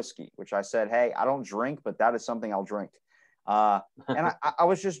Screwball whiskey, which I said, hey, I don't drink, but that is something I'll drink. And I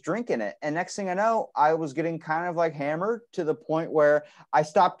was just drinking it. And next thing I know, I was getting kind of like hammered to the point where I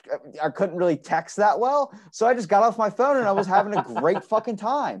couldn't really text that well. So I just got off my phone and I was having a great fucking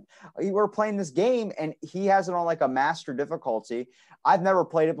time. We were playing this game and he has it on like a master difficulty. I've never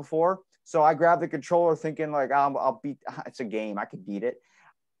played it before. So I grabbed the controller thinking like, it's a game. I could beat it.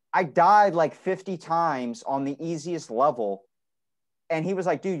 I died like 50 times on the easiest level. And he was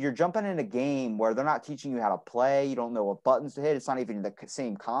like, dude, you're jumping in a game where they're not teaching you how to play. You don't know what buttons to hit. It's not even the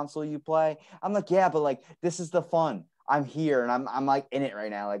same console you play. I'm like, yeah, but like, this is the fun. I'm here and I'm like in it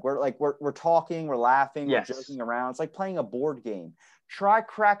right now. We're talking, we're laughing, Yes. We're joking around. It's like playing a board game. Try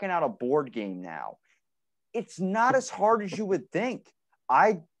cracking out a board game now. It's not as hard as you would think.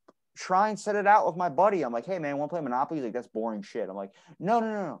 I try and set it out with my buddy. I'm like, hey man, want to play Monopoly? He's like, that's boring shit. I'm like,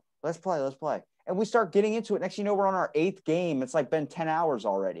 no. Let's play. And we start getting into it. Next thing you know, we're on our 8th game. It's like been 10 hours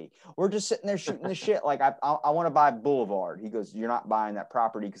already. We're just sitting there shooting the shit. Like, I want to buy Boulevard. He goes, you're not buying that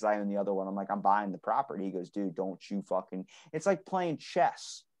property because I own the other one. I'm like, I'm buying the property. He goes, dude, don't you fucking. It's like playing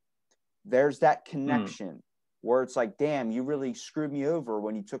chess. There's that connection where it's like, damn, you really screwed me over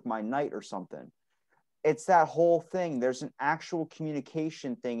when you took my knight or something. It's that whole thing. There's an actual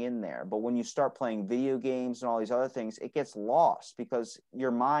communication thing in there. But when you start playing video games and all these other things, it gets lost because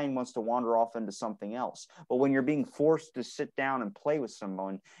your mind wants to wander off into something else. But when you're being forced to sit down and play with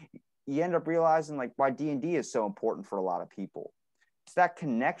someone, you end up realizing like why D&D is so important for a lot of people. It's that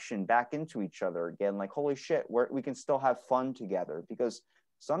connection back into each other again. Like, holy shit, we can still have fun together, because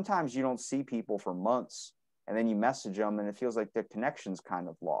sometimes you don't see people for months and then you message them and it feels like the connection's kind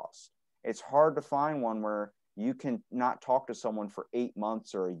of lost. It's hard to find one where you can not talk to someone for 8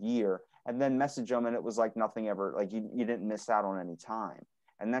 months or a year and then message them and it was like nothing ever, like you didn't miss out on any time.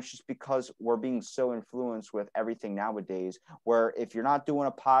 And that's just because we're being so influenced with everything nowadays, where if you're not doing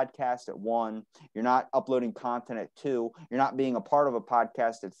a podcast at 1, you're not uploading content at 2, you're not being a part of a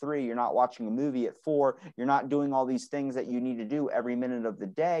podcast at 3, you're not watching a movie at 4, you're not doing all these things that you need to do every minute of the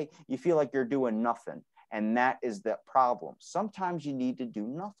day, you feel like you're doing nothing. And that is the problem. Sometimes you need to do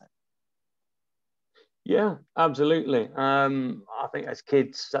nothing. Yeah, absolutely. I think as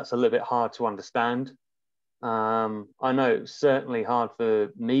kids, that's a little bit hard to understand. I know it's certainly hard for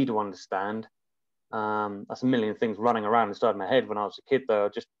me to understand. That's a million things running around inside my head when I was a kid, though.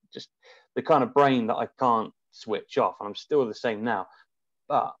 Just the kind of brain that I can't switch off. And I'm still the same now.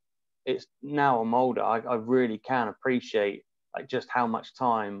 But it's now I'm older, I really can appreciate like just how much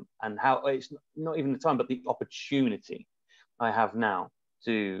time and how it's not even the time, but the opportunity I have now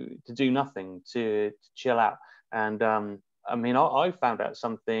to do nothing, to chill out. And I mean, I found out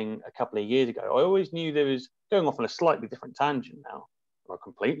something a couple of years ago. I always knew there was, going off on a slightly different tangent now, or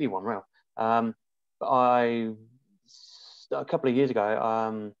completely one real. But a couple of years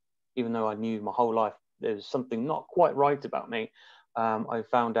ago, even though I knew my whole life there was something not quite right about me, I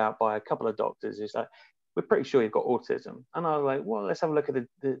found out by a couple of doctors, is like, we're pretty sure you've got autism. And I was like, well, let's have a look at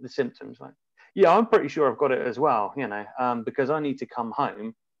the symptoms. Like, yeah, I'm pretty sure I've got it as well, because I need to come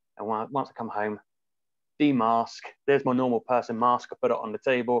home. And once I come home, demask, there's my normal person mask, I put it on the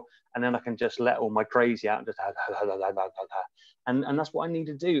table, and then I can just let all my crazy out and just and that's what I need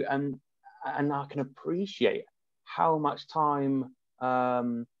to do. And I can appreciate how much time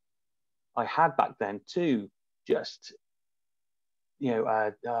I had back then to just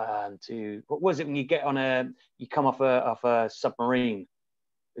to, what was it when you get on you come off a submarine,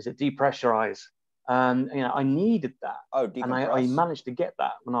 is it depressurize? I needed that. Oh, and I managed to get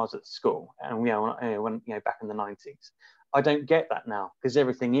that when I was at school, and when back in the 90s. I don't get that now because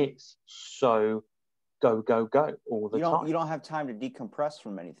everything is so go all the time. You don't have time to decompress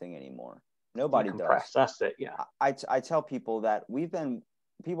from anything anymore. Nobody does. That's it. Yeah. I tell people that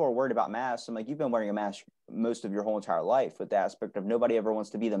people are worried about masks. I'm like, you've been wearing a mask most of your whole entire life, with the aspect of nobody ever wants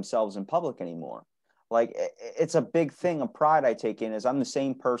to be themselves in public anymore. Like, it's a big thing of pride I take in is I'm the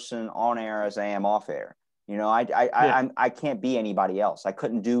same person on air as I am off air. I can't be anybody else. I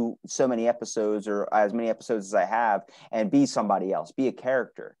couldn't do so many episodes or as many episodes as I have and be somebody else, be a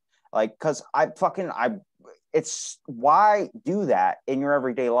character. Like, cause it's why do that in your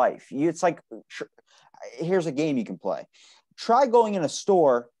everyday life? It's like, here's a game you can play. Try going in a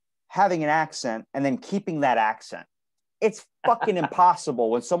store, having an accent, and then keeping that accent. It's fucking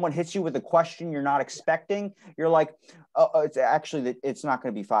impossible. When someone hits you with a question you're not expecting, you're like, it's actually, it's not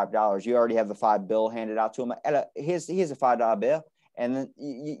going to be $5. You already have the $5 bill handed out to them. Here's a $5 bill. And then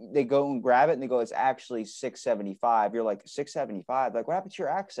they go and grab it and they go, it's actually $6.75. You're like, $6.75? Like, what happened to your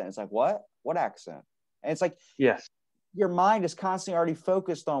accent? It's like, what? What accent? And it's like, yes, your mind is constantly already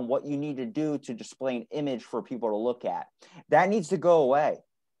focused on what you need to do to display an image for people to look at. That needs to go away.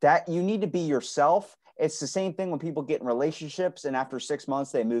 That you need to be yourself. It's the same thing when people get in relationships and after 6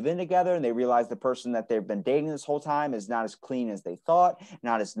 months they move in together and they realize the person that they've been dating this whole time is not as clean as they thought,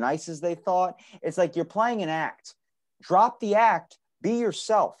 not as nice as they thought. It's like you're playing an act. Drop the act, be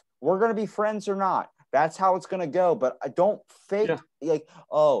yourself. We're going to be friends or not. That's how it's going to go. But I don't fake like,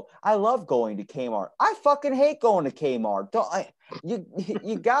 oh, I love going to Kmart. I fucking hate going to Kmart.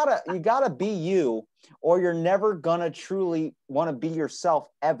 You gotta be you, or you're never gonna truly want to be yourself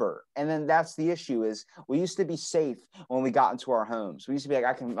ever. And then that's the issue is we used to be safe when we got into our homes. We used to be like,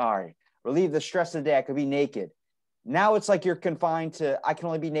 I can, all right, relieve the stress of the day. I could be naked. Now it's like you're confined to, I can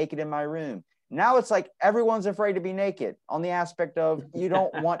only be naked in my room. Now it's like everyone's afraid to be naked on the aspect of you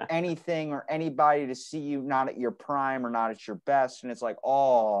don't want anything or anybody to see you not at your prime or not at your best. And it's like,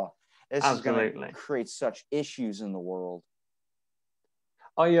 oh, this is going to create such issues in the world.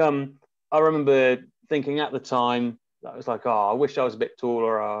 I remember thinking at the time, I was like, oh, I wish I was a bit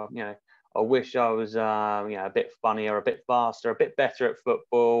taller, or, you know, I wish I was, a bit funnier, a bit faster, a bit better at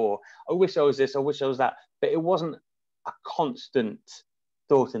football, or I wish I was this, I wish I was that. But it wasn't a constant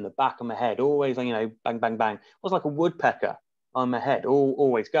thought in the back of my head, always, you know, bang, bang, bang. It was like a woodpecker on my head,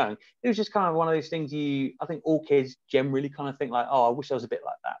 always going. It was just kind of one of those things I think all kids generally kind of think like, oh, I wish I was a bit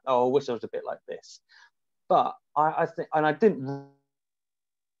like that. Oh, I wish I was a bit like this. But I think, and I didn't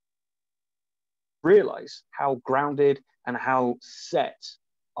realize how grounded and how set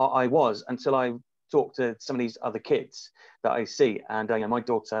I was until I talked to some of these other kids that I see. And my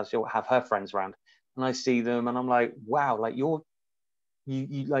daughter, she'll have her friends around, and I see them, and I'm like, wow, like you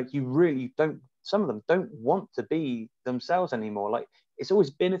really don't. Some of them don't want to be themselves anymore. Like it's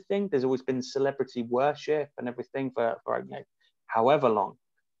always been a thing. There's always been celebrity worship and everything for however long.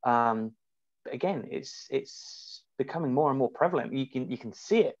 But again, it's becoming more and more prevalent. You can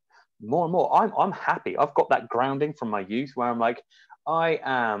see it more and more. I'm happy. I've got that grounding from my youth where I'm like, I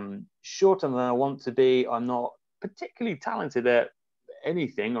am shorter than I want to be. I'm not particularly talented at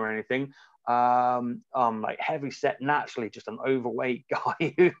anything or anything. I'm like heavy set naturally, just an overweight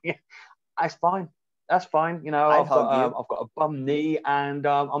guy. That's fine. That's fine. You know, I've got a bum knee and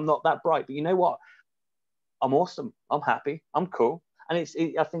I'm not that bright. But you know what? I'm awesome. I'm happy. I'm cool. And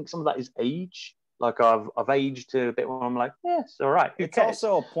I think some of that is age. Like I've aged to a bit where I'm like, yeah, it's all right. It's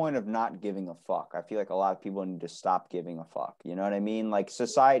also a point of not giving a fuck. I feel like a lot of people need to stop giving a fuck. You know what I mean? Like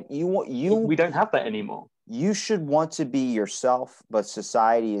society, we don't have that anymore. You should want to be yourself, but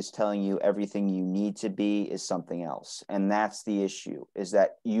society is telling you everything you need to be is something else. And that's the issue, is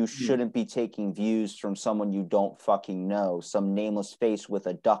that you shouldn't be taking views from someone you don't fucking know, some nameless face with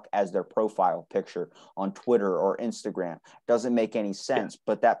a duck as their profile picture on Twitter or Instagram. Doesn't make any sense,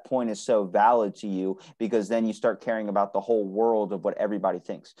 but that point is so valid to you because then you start caring about the whole world of what everybody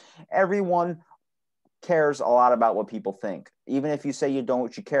thinks. Everyone cares a lot about what people think. Even if you say you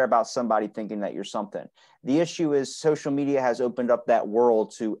don't, you care about somebody thinking that you're something. The issue is social media has opened up that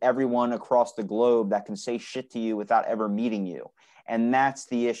world to everyone across the globe that can say shit to you without ever meeting you. And that's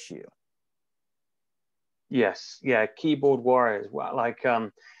the issue. Yes. Yeah. Keyboard warriors. Well, like,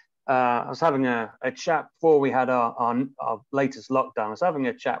 I was having a chat before we had our latest lockdown. I was having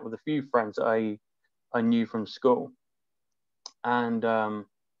a chat with a few friends that I knew from school. And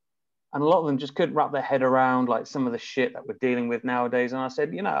a lot of them just couldn't wrap their head around like some of the shit that we're dealing with nowadays. And I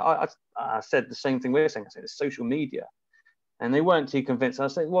said, you know, I said the same thing we're saying. I said, it's social media. And they weren't too convinced. I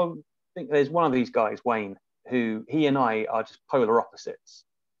said, well, I think there's one of these guys, Wayne, who he and I are just polar opposites.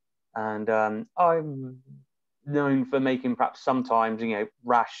 And I'm known for making perhaps sometimes, you know,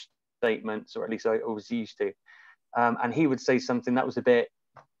 rash statements, or at least I always used to. And he would say something that was a bit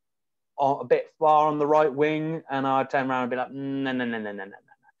far on the right wing. And I'd turn around and be like, no.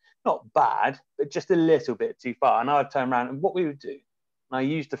 Not bad, but just a little bit too far. And I'd turn around, and what we would do, and I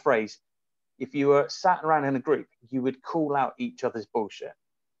used the phrase, if you were sat around in a group, you would call out each other's bullshit.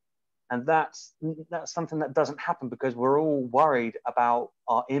 And that's something that doesn't happen because we're all worried about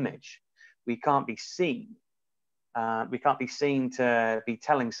our image. We can't be seen. We can't be seen to be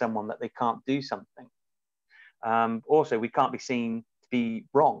telling someone that they can't do something. Also, we can't be seen to be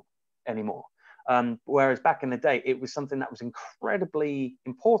wrong anymore. Whereas back in the day, it was something that was incredibly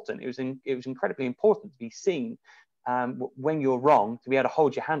important. It was incredibly important to be seen when you're wrong, to be able to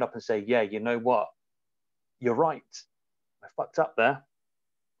hold your hand up and say, yeah, you know what? You're right. I fucked up there.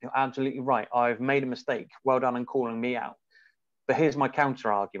 You're absolutely right. I've made a mistake. Well done on calling me out. But here's my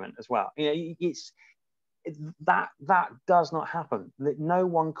counter argument as well. You know, that does not happen. No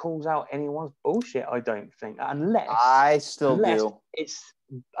one calls out anyone's bullshit, I don't think,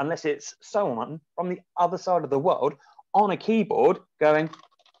 unless it's someone from the other side of the world on a keyboard going,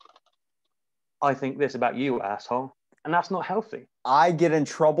 I think this about you, asshole. and that's not healthy. I get in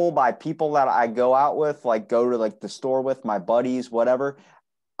trouble by people that I go out with, like go to like the store with, my buddies, whatever.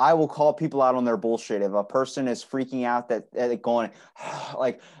 I will call people out on their bullshit. If a person is freaking out that going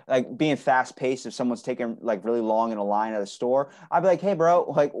like being fast paced, if someone's taking like really long in a line at a store, I'd be like, hey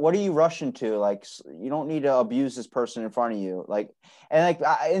bro, like what are you rushing to? Like you don't need to abuse this person in front of you. Like, and like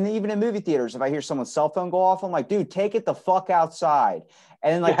and even in movie theaters, if I hear someone's cell phone go off, I'm like, dude, take it the fuck outside.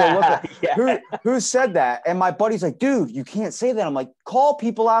 And then like they'll look at who said that? And my buddy's like, dude, you can't say that. I'm like, call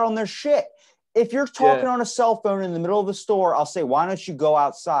people out on their shit. If you're talking on a cell phone in the middle of the store, I'll say, why don't you go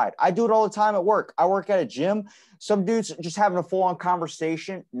outside? I do it all the time at work. I work at a gym. Some dudes just having a full-on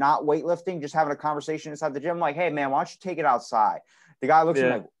conversation, not weightlifting, just having a conversation inside the gym. I'm like, hey, man, why don't you take it outside? The guy looks at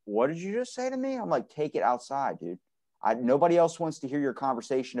me like, what did you just say to me? I'm like, take it outside, dude. Nobody else wants to hear your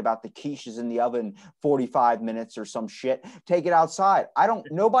conversation about the quiches in the oven 45 minutes or some shit. Take it outside.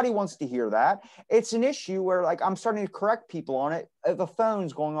 Nobody wants to hear that. It's an issue where like I'm starting to correct people on it. If a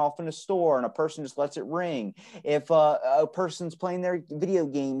phone's going off in a store and a person just lets it ring, if a person's playing their video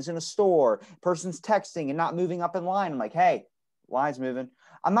games in a store, person's texting and not moving up in line, I'm like, hey, line's moving.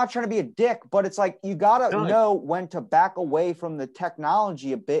 I'm not trying to be a dick, but it's like you got to know when to back away from the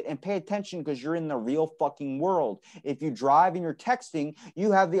technology a bit and pay attention because you're in the real fucking world. If you drive and you're texting,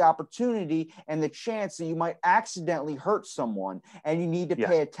 you have the opportunity and the chance that you might accidentally hurt someone, and you need to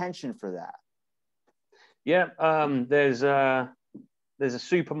pay attention for that. Yeah, there's a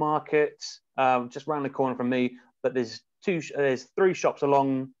supermarket just around the corner from me, but there's 3 shops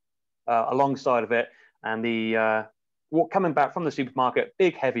alongside of it, and the coming back from the supermarket,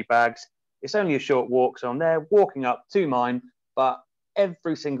 big heavy bags. It's only a short walk, so I'm there walking up to mine, but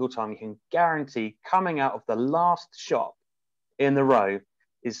every single time you can guarantee coming out of the last shop in the row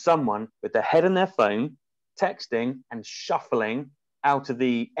is someone with their head in their phone, texting and shuffling out of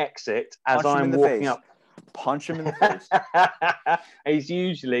the exit as I'm walking up. Punch him in the face. It's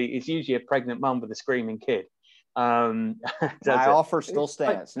usually a pregnant mum with a screaming kid. My offer still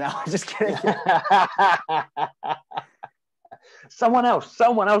stands. No, I'm just kidding. Someone else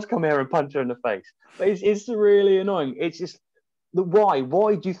come here and punch her in the face. But it's really annoying. It's just the why.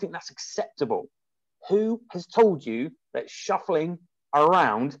 Why do you think that's acceptable? Who has told you that shuffling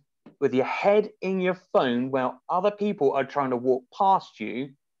around with your head in your phone while other people are trying to walk past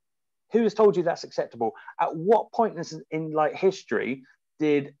you? Who has told you that's acceptable? At what point in like history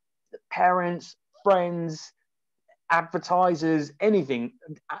did parents, friends, advertisers, anything,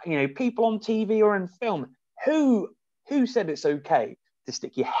 people on TV or in film, who said it's okay to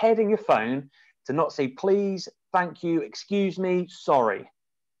stick your head in your phone, to not say please, thank you, excuse me, sorry?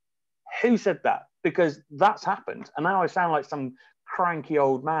 Who said that? Because that's happened. And now I sound like some cranky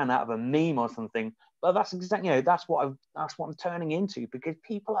old man out of a meme or something. But that's exactly, that's what I'm turning into, because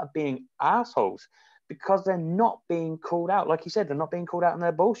people are being assholes because they're not being called out. Like you said, they're not being called out on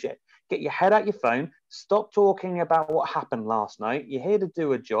their bullshit. Get your head out your phone. Stop talking about what happened last night. You're here to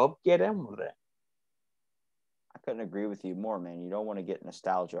do a job. Get in with it. I couldn't agree with you more, man. You don't want to get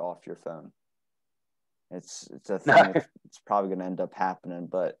nostalgia off your phone. It's a thing that's probably going to end up happening.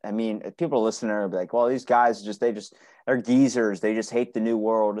 But I mean, if people listening are like, well, these guys they're geezers. They just hate the new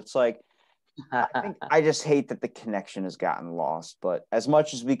world. It's like, I just hate that the connection has gotten lost. But as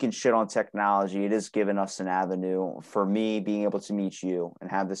much as we can shit on technology, it has given us an avenue for me being able to meet you and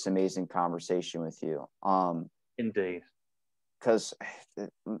have this amazing conversation with you. Indeed. Because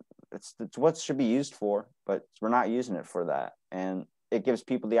it's what should be used for, but we're not using it for that. And it gives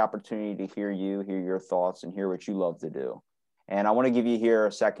people the opportunity to hear your thoughts, and hear what you love to do. And I want to give you here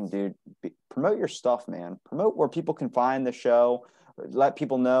a second, dude. Promote your stuff, man. Promote where people can find the show. Let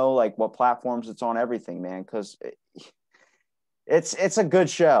people know like what platforms it's on, everything, man. Because it's a good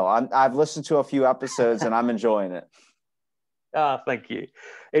show. I've listened to a few episodes and I'm enjoying it. Thank you.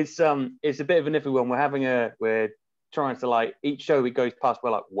 It's a bit of an iffy one. We're trying to, like, each show we go past, we're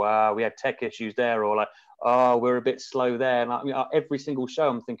like, wow, we had tech issues there, or like, oh, we're a bit slow there. And every single show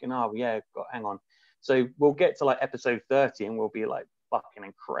I'm thinking, oh yeah, hang on. So we'll get to like episode 30 and we'll be like fucking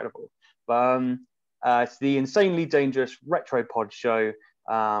incredible. But it's the Insanely Dangerous Retro Podshow.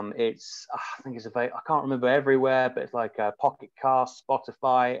 I think it's I can't remember everywhere, but it's like Pocket Cast,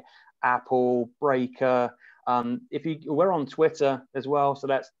 Spotify, Apple, Breaker. We're on Twitter as well, so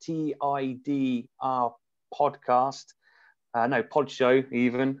that's TIDR podcast. Pod show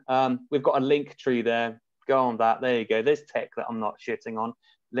even. We've got a link tree there. Go on that. There you go. There's tech that I'm not shitting on.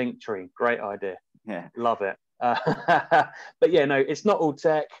 Link tree. Great idea. Yeah. Love it. But yeah, no, it's not all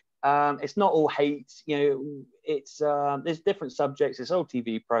tech. It's not all hate. It's there's different subjects. It's all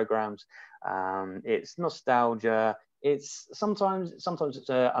TV programs. It's nostalgia. It's sometimes it's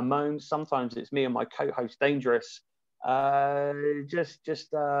a moan. Sometimes it's me and my co-host Dangerous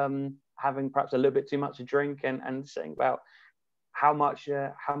Just having perhaps a little bit too much to drink, and saying about how much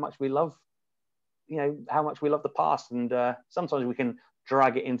we love, how much we love the past, and sometimes we can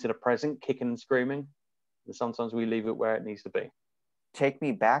drag it into the present, kicking and screaming, and sometimes we leave it where it needs to be. Take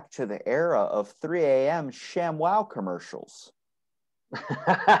me back to the era of 3 a.m. ShamWow commercials.